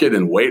your pocket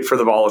and wait for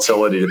the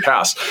volatility to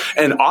pass.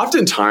 And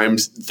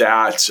oftentimes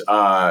that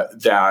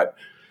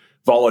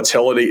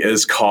volatility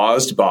is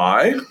caused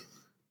by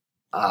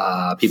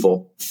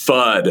people.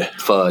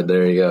 FUD.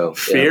 There you go.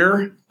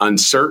 Fear,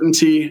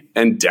 uncertainty,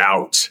 and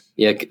doubt.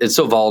 Yeah, it's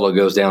so volatile. It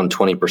goes down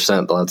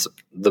 20%. That's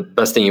the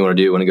best thing you want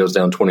to do when it goes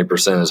down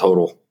 20% is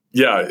hodl.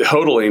 Yeah,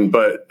 hodling.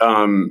 But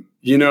the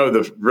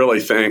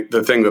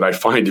thing that I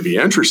find to be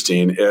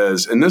interesting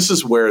is, and this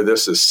is where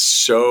this is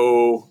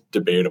so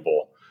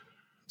debatable.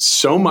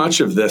 So much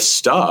of this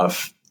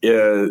stuff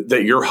is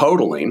that you're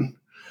hodling,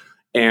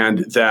 and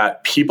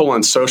that people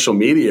on social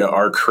media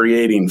are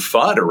creating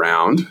FUD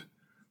around,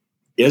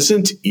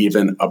 isn't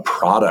even a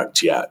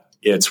product yet.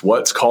 It's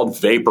what's called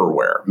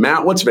vaporware.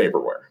 Matt, what's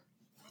vaporware?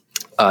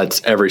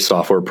 It's every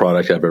software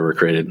product I've ever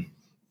created.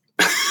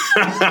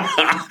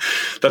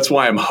 That's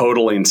why I'm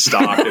hodling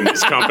stock in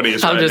these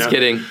companies. I'm just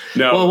kidding.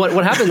 No. Well,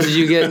 what happens is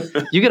you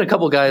get a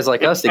couple guys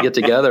like us to get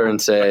together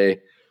and say,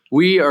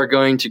 we are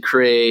going to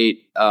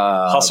create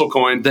Hustle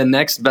Coin, the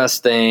next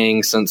best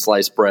thing since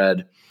sliced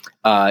bread.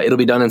 It'll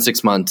be done in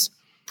 6 months.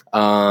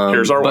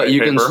 Here's our but white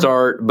you paper. can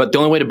start. But the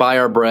only way to buy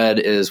our bread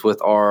is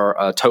with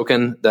our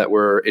token that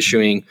we're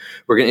issuing.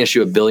 We're going to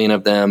issue 1 billion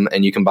of them,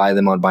 and you can buy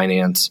them on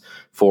Binance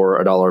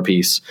for $1 a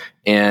piece.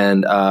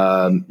 And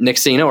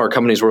next thing you know, our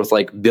company's worth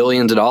like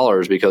billions of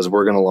dollars because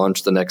we're going to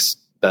launch the next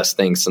best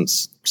thing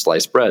since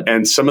sliced bread.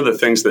 And some of the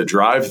things that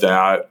drive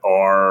that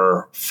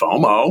are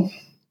FOMO.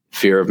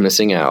 Fear of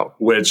missing out.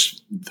 Which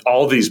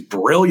all these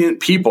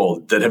brilliant people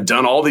that have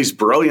done all these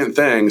brilliant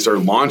things are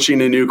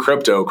launching a new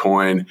crypto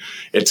coin.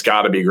 It's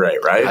got to be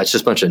great, right? It's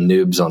just a bunch of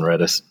noobs on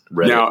Reddit.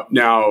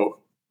 Now,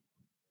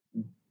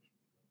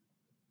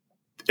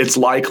 it's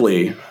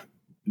likely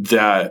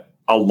that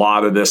a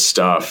lot of this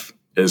stuff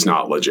is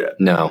not legit.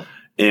 No.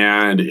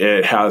 And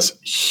it has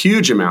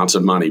huge amounts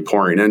of money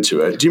pouring into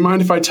it. Do you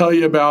mind if I tell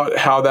you about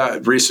how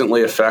that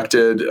recently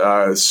affected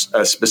a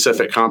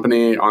specific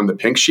company on the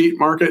pink sheet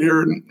market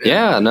here?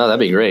 Yeah, no, that'd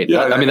be great.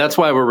 Yeah, I mean, that's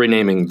why we're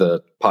renaming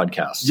the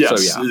podcast.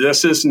 Yes, so, yeah.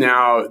 This is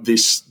now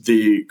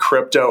the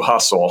crypto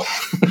hustle.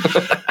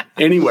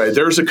 Anyway,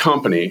 there's a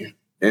company,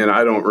 and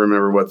I don't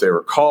remember what they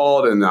were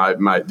called, and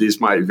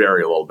these might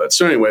vary a little bit.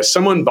 So anyway,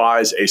 someone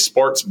buys a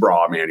sports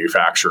bra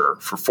manufacturer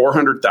for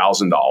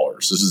 $400,000.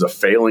 This is a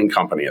failing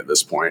company at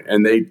this point,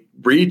 and they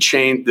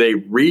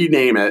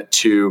rename it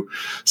to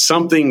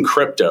something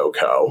Crypto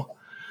Co.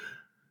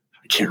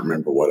 I can't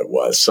remember what it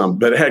was,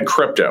 but it had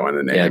crypto in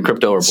the name. Yeah,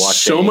 crypto or blockchain.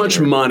 So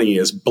much money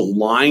is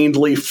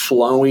blindly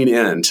flowing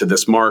into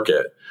this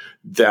market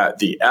that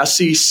the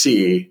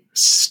SEC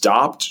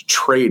stopped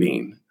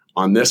trading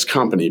on this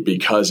company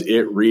because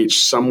it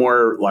reached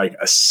somewhere like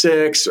a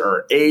 6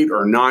 or 8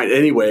 or 9,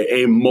 anyway,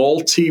 a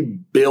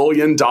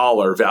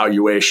multi-billion-dollar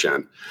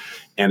valuation,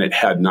 and it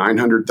had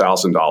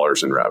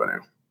 $900,000 in revenue.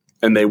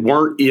 And they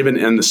weren't even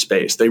in the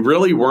space. They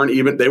really weren't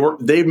even.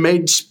 They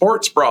made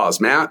sports bras,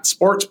 Matt,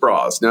 sports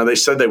bras. Now they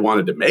said they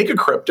wanted to make a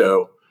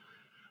crypto,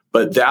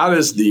 but that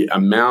is the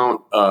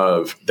amount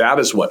of, that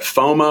is what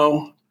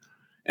FOMO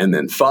and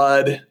then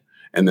FUD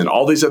and then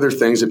all these other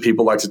things that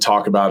people like to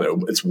talk about.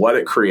 It's what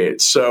it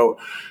creates. So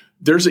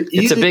there's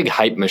it's a big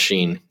hype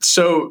machine.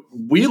 So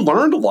we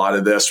learned a lot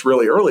of this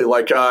really early,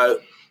 like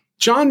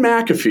John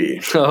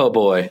McAfee. Oh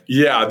boy.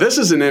 Yeah, this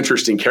is an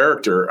interesting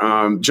character.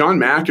 John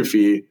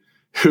McAfee,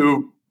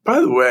 who, by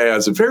the way,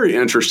 has a very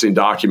interesting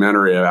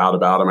documentary out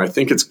about him. I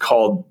think it's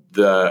called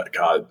The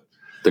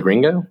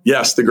Gringo?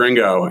 Yes, The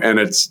Gringo. And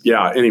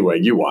anyway,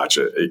 you watch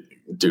it.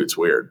 Dude's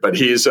weird. But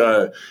he's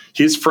from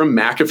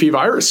McAfee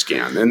Virus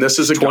Scan. And this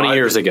is a 20 guy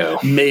years ago.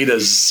 Made $1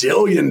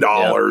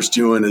 zillion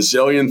doing a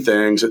zillion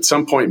things. At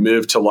some point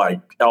moved to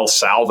like El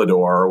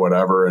Salvador or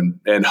whatever and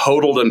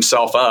hodled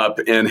himself up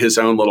in his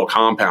own little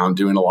compound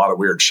doing a lot of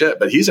weird shit.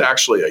 But he's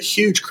actually a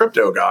huge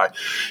crypto guy.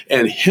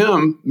 And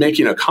him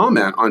making a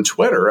comment on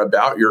Twitter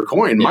about your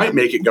coin might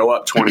make it go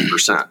up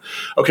 20%.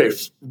 Okay,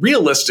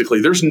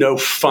 realistically, there's no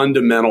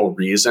fundamental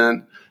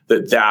reason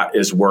that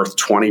is worth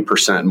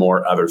 20%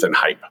 more other than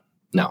hype.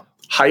 No.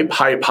 Hype.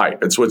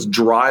 It's what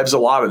drives a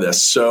lot of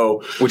this.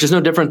 So, which is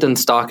no different than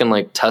stock in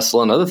like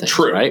Tesla and other things,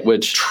 right?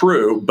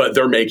 True, but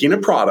they're making a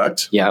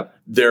product. Yeah.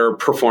 They're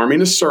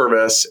performing a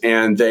service,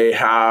 and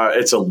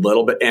it's a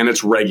little bit, and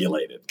it's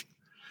regulated.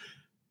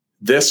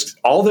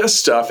 all this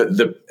stuff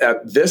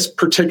at this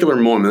particular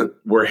moment,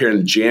 we're here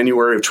in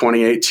January of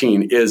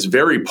 2018, is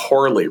very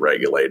poorly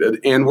regulated.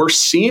 And we're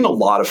seeing a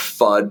lot of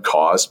FUD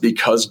caused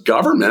because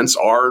governments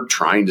are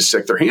trying to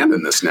stick their hand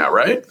in this now,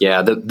 right?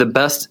 Yeah. The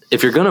best,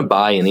 if you're going to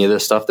buy any of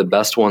this stuff, the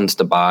best ones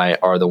to buy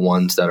are the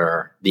ones that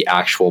are the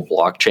actual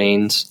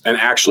blockchains and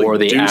actually or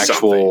the do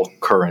actual something.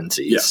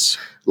 currencies. Yes.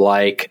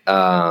 Like,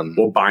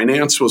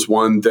 Binance was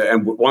one that,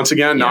 and once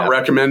again, not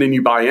recommending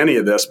you buy any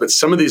of this, but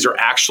some of these are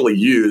actually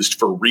used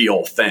for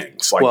real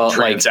things like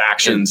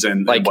transactions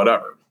and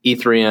whatever.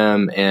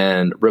 Ethereum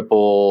and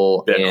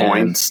Ripple,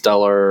 Bitcoin, and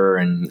Stellar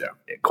and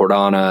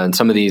Cardano, and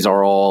some of these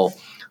are all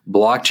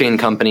blockchain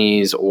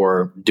companies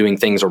or doing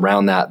things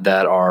around that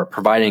are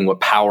providing what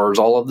powers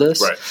all of this.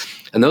 Right.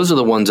 And those are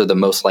the ones that are the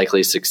most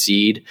likely to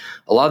succeed.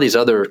 A lot of these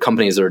other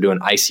companies that are doing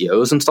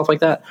ICOs and stuff like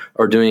that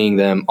are doing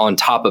them on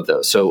top of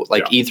those. So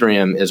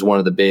Ethereum is one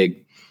of the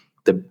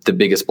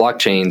biggest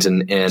blockchains,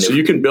 and so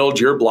you can build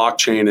your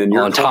blockchain and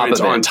your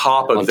coins on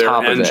top of their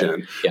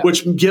engine,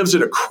 which gives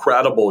it a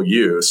credible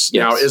use.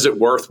 Yes. Now, is it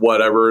worth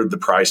whatever the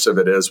price of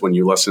it is when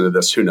you listen to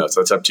this? Who knows?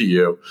 That's up to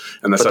you,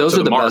 and that's up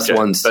to the market. Best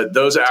ones. But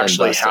those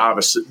actually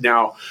have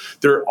now.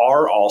 There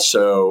are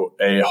also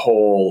a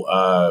whole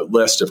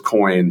list of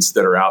coins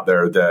that are out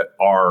there that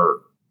are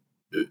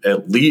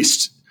at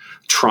least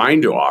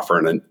trying to offer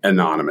an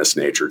anonymous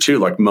nature too,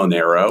 like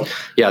Monero.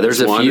 Yeah,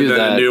 there's a few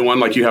a new one,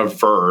 like you have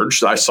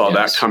Verge. I saw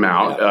that come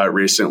out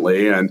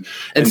recently, and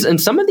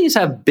some of these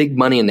have big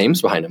money and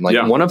names behind them.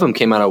 Like one of them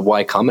came out of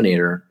Y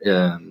Combinator,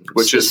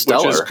 which is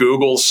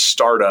Google's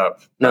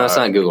startup. No, it's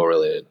not Google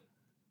related.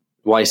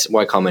 Y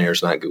Combinator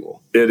is not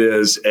Google. It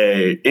is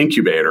a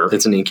incubator.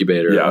 It's an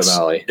incubator in the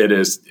Valley. It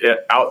is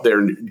out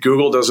there.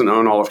 Google doesn't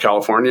own all of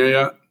California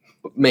yet.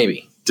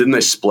 Maybe. Didn't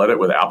they split it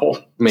with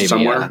Apple? Maybe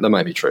somewhere? Yeah, that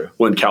might be true.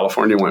 When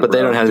California went broke. But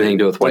they don't have anything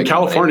to do with when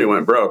California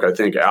went broke, I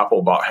think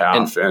Apple bought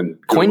half and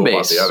Google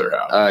bought the other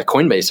half.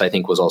 Coinbase, I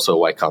think, was also a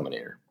Y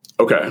Combinator.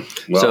 Okay.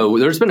 Well, so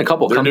there's been a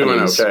couple of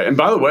companies. Doing okay. And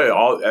by the way,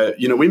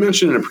 we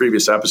mentioned in a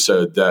previous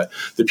episode that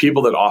the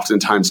people that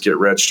oftentimes get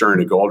rich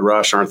during a gold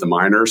rush aren't the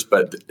miners,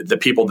 but the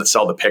people that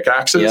sell the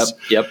pickaxes.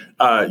 Yep.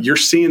 You're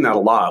seeing that a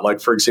lot. Like,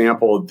 for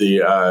example,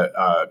 the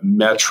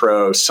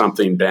Metro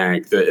something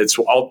bank, they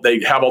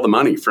have all the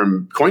money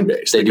from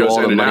Coinbase. They do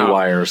all the money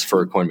wires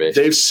for Coinbase.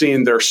 They've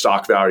seen their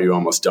stock value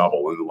almost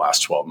double in the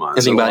last 12 months.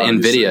 And think about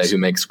NVIDIA, who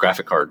makes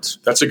graphic cards.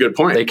 That's a good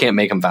point. They can't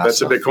make them fast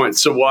That's enough. A big point.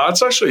 So,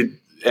 that's actually...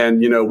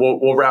 And,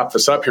 we'll wrap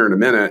this up here in a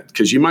minute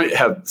because you might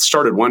have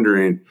started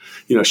wondering,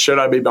 should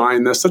I be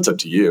buying this? That's up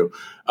to you.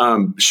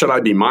 Should I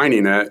be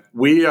mining it?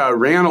 We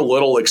ran a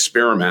little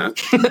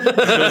experiment on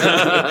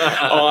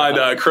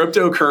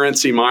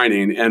cryptocurrency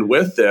mining. And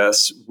with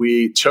this,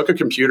 we took a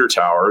computer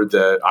tower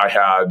that I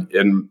had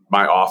in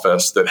my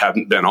office that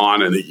hadn't been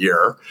on in a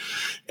year.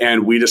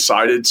 And we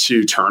decided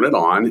to turn it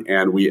on,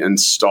 and we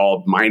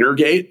installed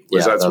MinerGate.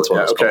 That's what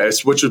it's called.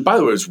 Which, by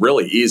the way, was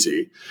really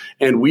easy.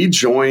 And we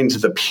joined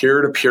the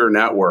peer-to-peer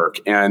network,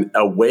 and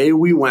away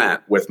we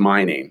went with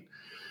mining.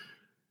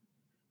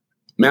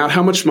 Matt,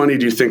 how much money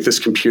do you think this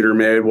computer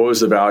made? What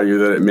was the value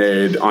that it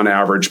made on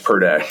average per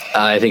day?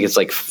 I think it's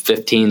like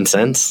 15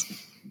 cents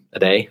a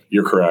day.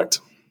 You're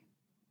correct.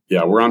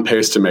 Yeah, we're on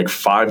pace to make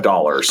 $5.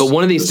 But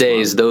one of these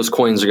days, those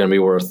coins are going to be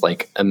worth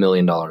like $1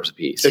 million a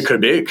piece. It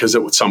could be, because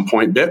at some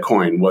point,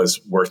 Bitcoin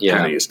was worth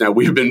pennies. Now,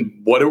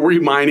 what are we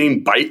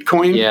mining?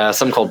 Bytecoin? Yeah,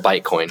 something called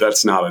Bytecoin.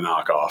 That's not a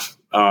knockoff.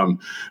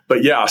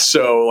 But yeah,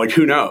 so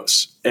who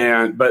knows?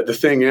 But the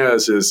thing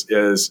is,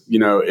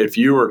 if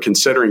you were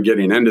considering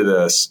getting into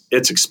this,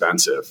 it's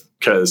expensive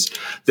because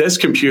this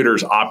computer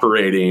is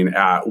operating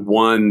at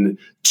 1/200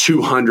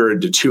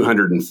 to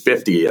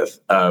 250th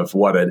of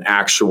what an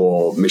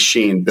actual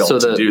machine built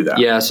to do that.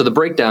 Yeah. So the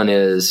breakdown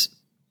is,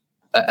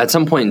 at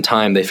some point in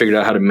time, they figured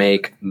out how to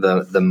make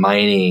the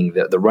mining,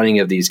 the running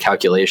of these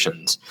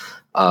calculations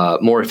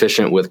more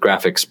efficient with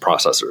graphics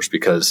processors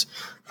because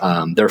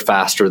they're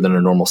faster than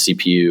a normal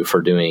CPU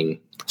for doing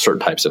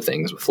certain types of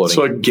things with floating.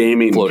 So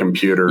gaming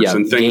computers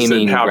and things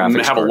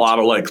that have a lot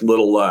of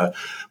little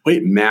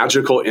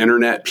magical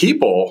internet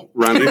people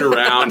running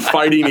around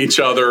fighting each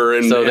other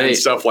and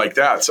stuff like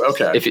that. So,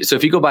 okay.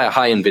 If you go buy a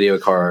high-end video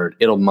card,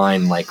 it'll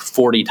mine like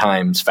 40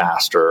 times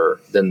faster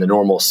than the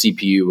normal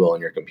CPU will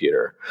in your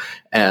computer.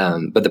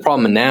 But the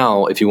problem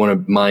now, if you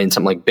want to mine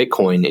something like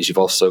Bitcoin, is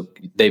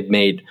they've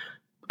made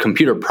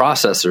computer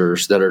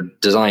processors that are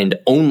designed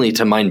only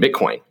to mine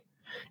Bitcoin.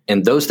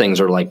 And those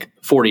things are like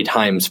 40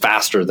 times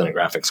faster than a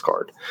graphics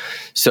card.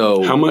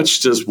 So how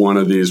much does one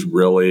of these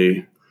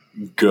really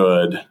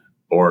good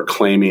or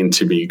claiming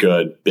to be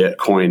good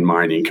Bitcoin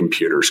mining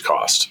computers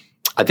cost?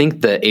 I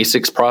think the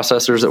ASICs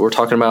processors that we're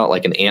talking about,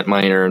 like an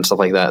Antminer and stuff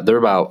like that, they're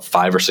about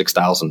 $5,000 or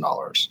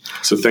 $6,000.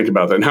 So think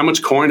about that. And how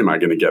much coin am I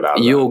going to get out of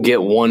that? You'll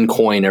get one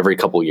coin every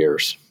couple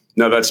years.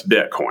 No, that's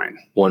Bitcoin.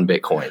 One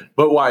Bitcoin.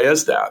 But why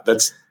is that?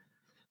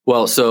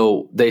 Well,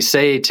 so they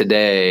say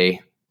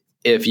today,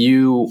 if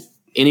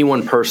any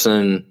one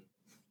person,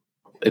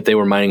 if they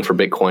were mining for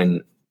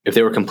Bitcoin, if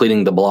they were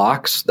completing the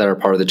blocks that are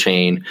part of the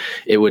chain,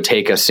 it would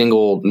take a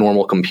single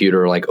normal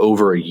computer like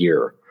over a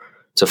year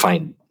to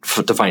find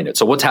it.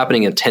 So what's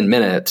happening in 10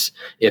 minutes,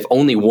 if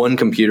only one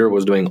computer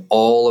was doing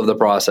all of the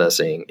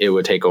processing, it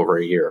would take over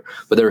a year.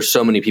 But there are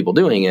so many people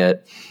doing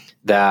it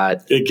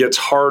that it gets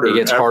harder. It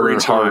gets harder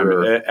and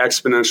harder.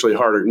 Exponentially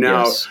harder.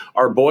 Now,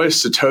 our boy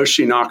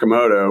Satoshi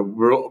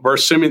Nakamoto, we're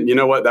assuming, you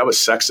know what, that was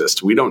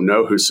sexist. We don't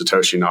know who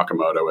Satoshi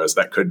Nakamoto is.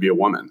 That could be a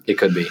woman. It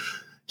could be.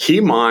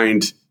 It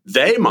mined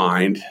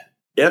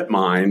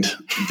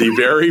the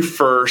very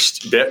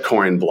first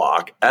Bitcoin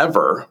block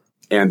ever,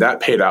 and that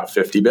paid out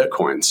 50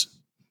 Bitcoins.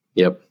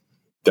 Yep.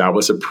 That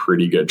was a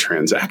pretty good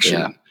transaction.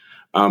 Yeah.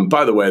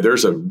 By the way,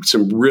 there's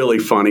some really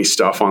funny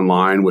stuff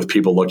online with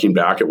people looking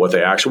back at what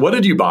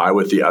did you buy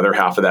with the other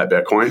half of that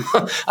Bitcoin?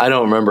 I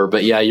don't remember,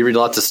 but yeah, you read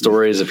lots of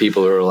stories of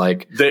people who are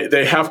like,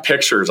 they have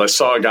pictures. I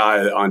saw a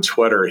guy on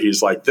Twitter.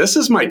 He's like, this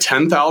is my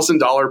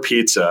 $10,000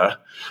 pizza,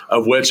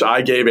 of which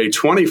I gave a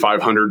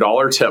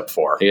 $2,500 tip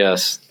for.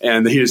 Yes.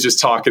 And he was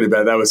just talking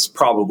about, that was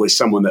probably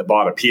someone that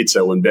bought a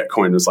pizza when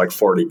Bitcoin was like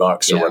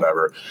 $40 or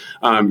whatever.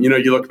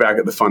 You look back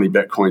at the funny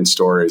Bitcoin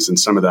stories and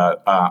some of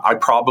that, I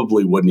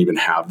probably wouldn't even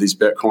have these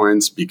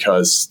Bitcoins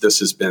because this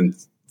has been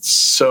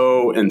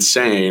so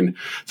insane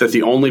that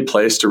the only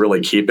place to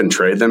really keep and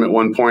trade them at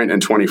one point in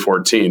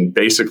 2014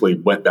 basically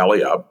went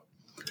belly up.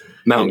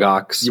 Mt.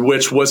 Gox.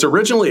 Which was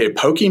originally a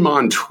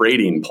Pokemon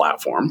trading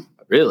platform.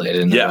 Really? I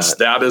didn't know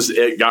that is,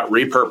 it got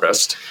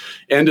repurposed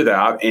into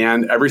that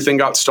and everything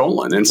got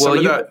stolen. And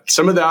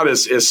some of that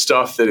is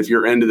stuff that if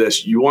you're into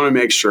this, you want to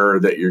make sure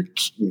that you're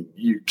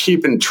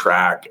keeping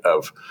track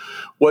of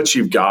what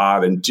you've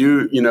got and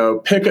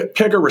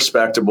pick a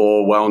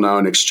respectable,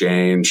 well-known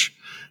exchange.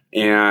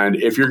 And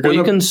if you're going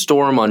you can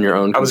store them on your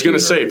own computer. I was going to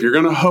say, if you're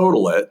going to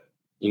hodl it,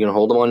 you can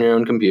hold them on your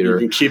own computer.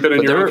 You can keep it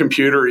in your own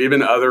computer,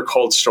 even other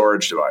cold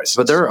storage devices.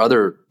 But there are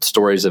other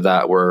stories of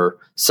that where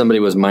somebody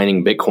was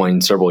mining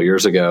Bitcoin several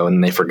years ago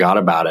and they forgot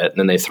about it. And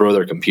then they throw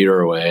their computer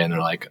away and they're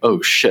like,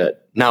 oh,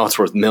 shit, now it's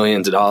worth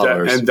millions of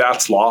dollars. And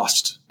that's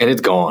lost. And it's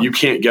gone. You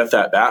can't get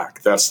that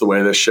back. That's the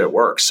way this shit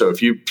works. So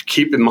if you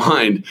keep in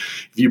mind,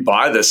 if you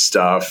buy this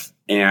stuff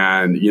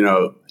and,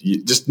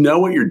 you just know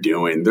what you're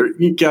doing,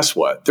 guess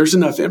what? There's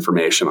enough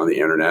information on the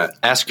internet.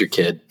 Ask your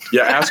kid.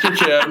 Yeah, ask your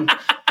kid.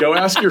 Go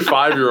ask your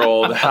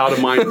 5-year-old how to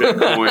mine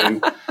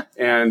Bitcoin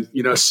and,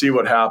 see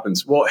what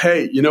happens. Well,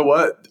 hey, you know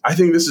what? I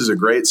think this is a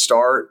great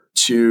start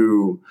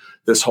to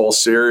this whole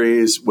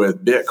series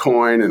with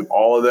Bitcoin and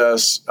all of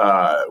this.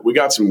 We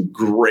got some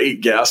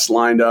great guests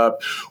lined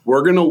up.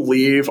 We're going to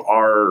leave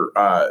our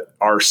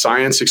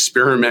science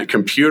experiment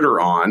computer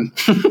on,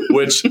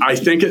 which I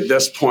think at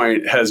this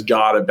point has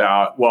got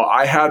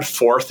I had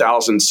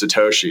 4,000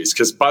 Satoshis.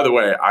 Because, by the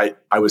way,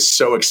 I was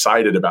so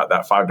excited about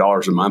that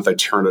 $5 a month, I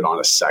turned it on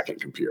a second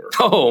computer.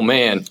 Oh,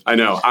 man. I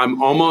know.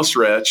 I'm almost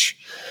rich.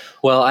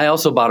 Well, I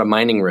also bought a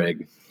mining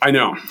rig. I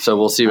know. So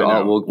we'll see.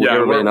 We'll give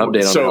everybody an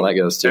update on how that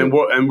goes too. And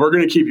we're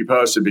going to keep you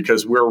posted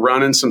because we're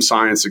running some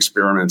science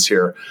experiments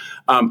here.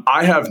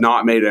 I have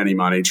not made any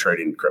money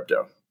trading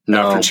crypto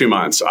after 2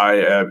 months.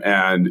 I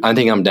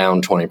think I'm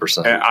down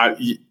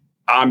 20%.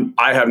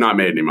 I have not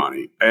made any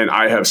money, and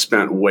I have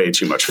spent way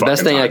too much. The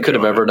best thing I could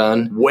have ever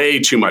done, way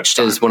too much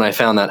time, is when I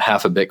found that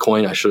half a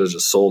Bitcoin. I should have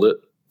just sold it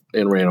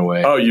and ran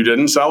away. Oh, you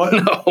didn't sell it?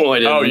 No, I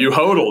didn't. Oh, you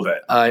hodled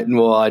it.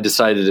 I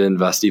decided to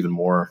invest even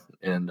more.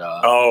 And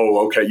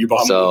okay. You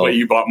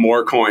bought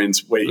more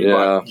coins.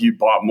 You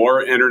bought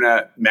more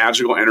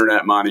magical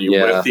internet money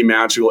with the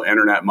magical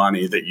internet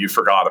money that you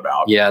forgot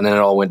about. Yeah, and then it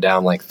all went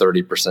down like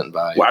 30%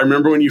 value. Well, I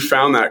remember when you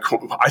found that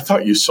I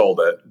thought you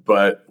sold it,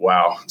 but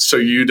wow. So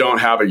you don't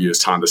have a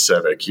used Honda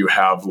Civic. You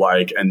have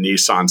like a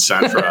Nissan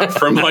Sentra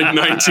from like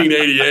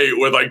 1988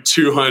 with like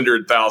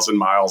 200,000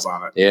 miles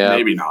on it. Yeah.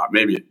 Maybe not.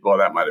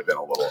 That might have been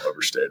a little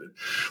overstated.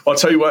 Well, I'll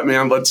tell you what,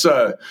 man, let's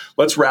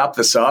wrap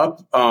this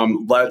up.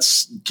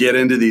 Let's get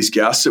into these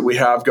guests that we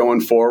have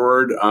going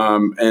forward.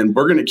 And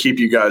we're going to keep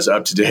you guys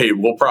up to date.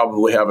 We'll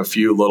probably have a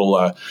few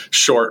little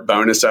short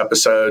bonus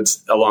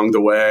episodes along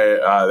the way.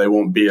 They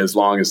won't be as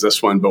long as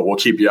this one, but we'll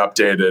keep you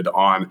updated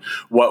on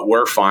what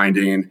we're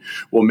finding.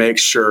 We'll make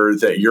sure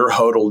that you're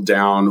hodled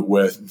down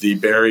with the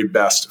very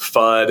best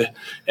FUD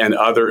and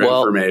other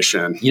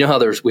information. You know how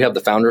we have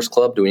the Founders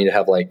Club? Do we need to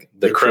have like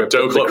the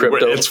crypto club?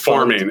 It's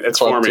forming. It's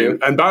forming. Too?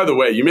 And by the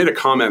way, you made a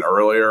comment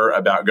earlier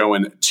about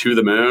going to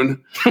the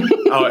moon.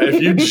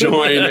 If you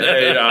join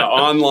a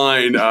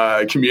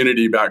online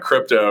community about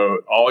crypto,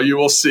 all you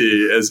will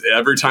see is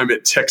every time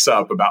it ticks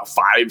up about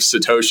 5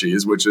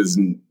 Satoshis, which is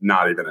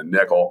not even a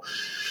nickel,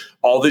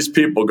 all these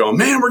people go,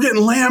 man, we're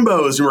getting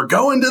Lambos and we're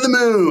going to the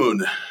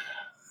moon.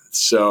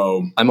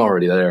 So I'm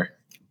already there.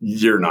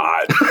 You're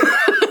not.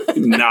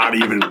 Not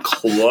even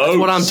close. That's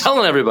what I'm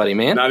telling everybody,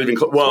 man. Not even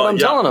close. Well, I'm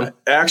telling them.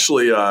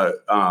 Actually,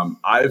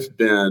 I've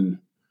been,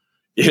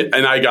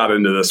 and I got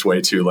into this way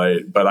too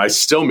late, but I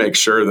still make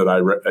sure that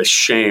I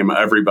shame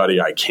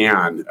everybody I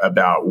can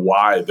about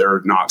why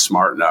they're not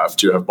smart enough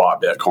to have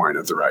bought Bitcoin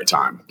at the right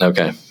time.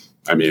 Okay.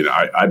 I mean,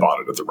 I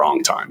bought it at the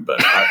wrong time,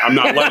 but I'm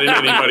not letting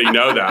anybody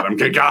know that. I'm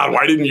like, God,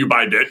 why didn't you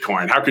buy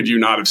Bitcoin? How could you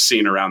not have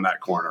seen around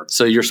that corner?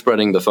 So you're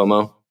spreading the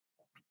FOMO?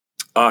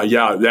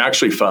 Yeah,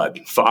 actually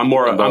FUD. I'm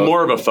more of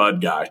a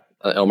FUD guy.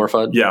 Elmer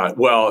FUD? Yeah.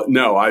 Well,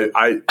 no,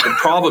 the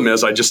problem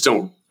is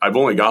I've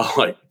only got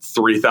like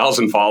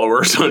 3,000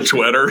 followers on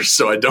Twitter,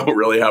 so I don't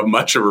really have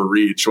much of a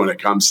reach when it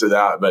comes to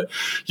that. But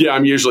yeah,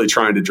 I'm usually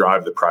trying to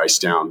drive the price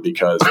down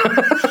because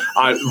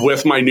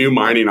with my new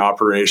mining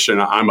operation,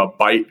 I'm a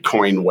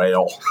Bitcoin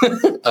whale.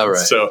 All right.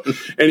 So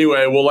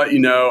anyway, we'll let you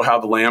know how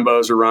the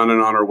Lambos are running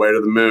on our way to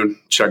the moon.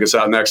 Check us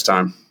out next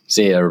time.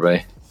 See you,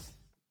 everybody.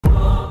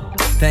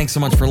 Thanks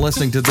so much for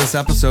listening to this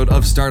episode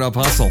of Startup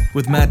Hustle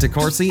with Matt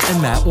DeCoursey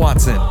and Matt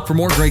Watson. For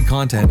more great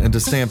content and to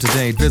stay up to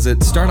date, visit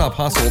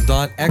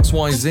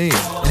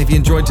startuphustle.xyz. And if you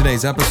enjoyed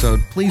today's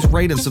episode, please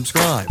rate and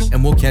subscribe.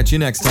 And we'll catch you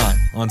next time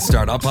on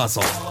Startup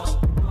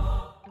Hustle.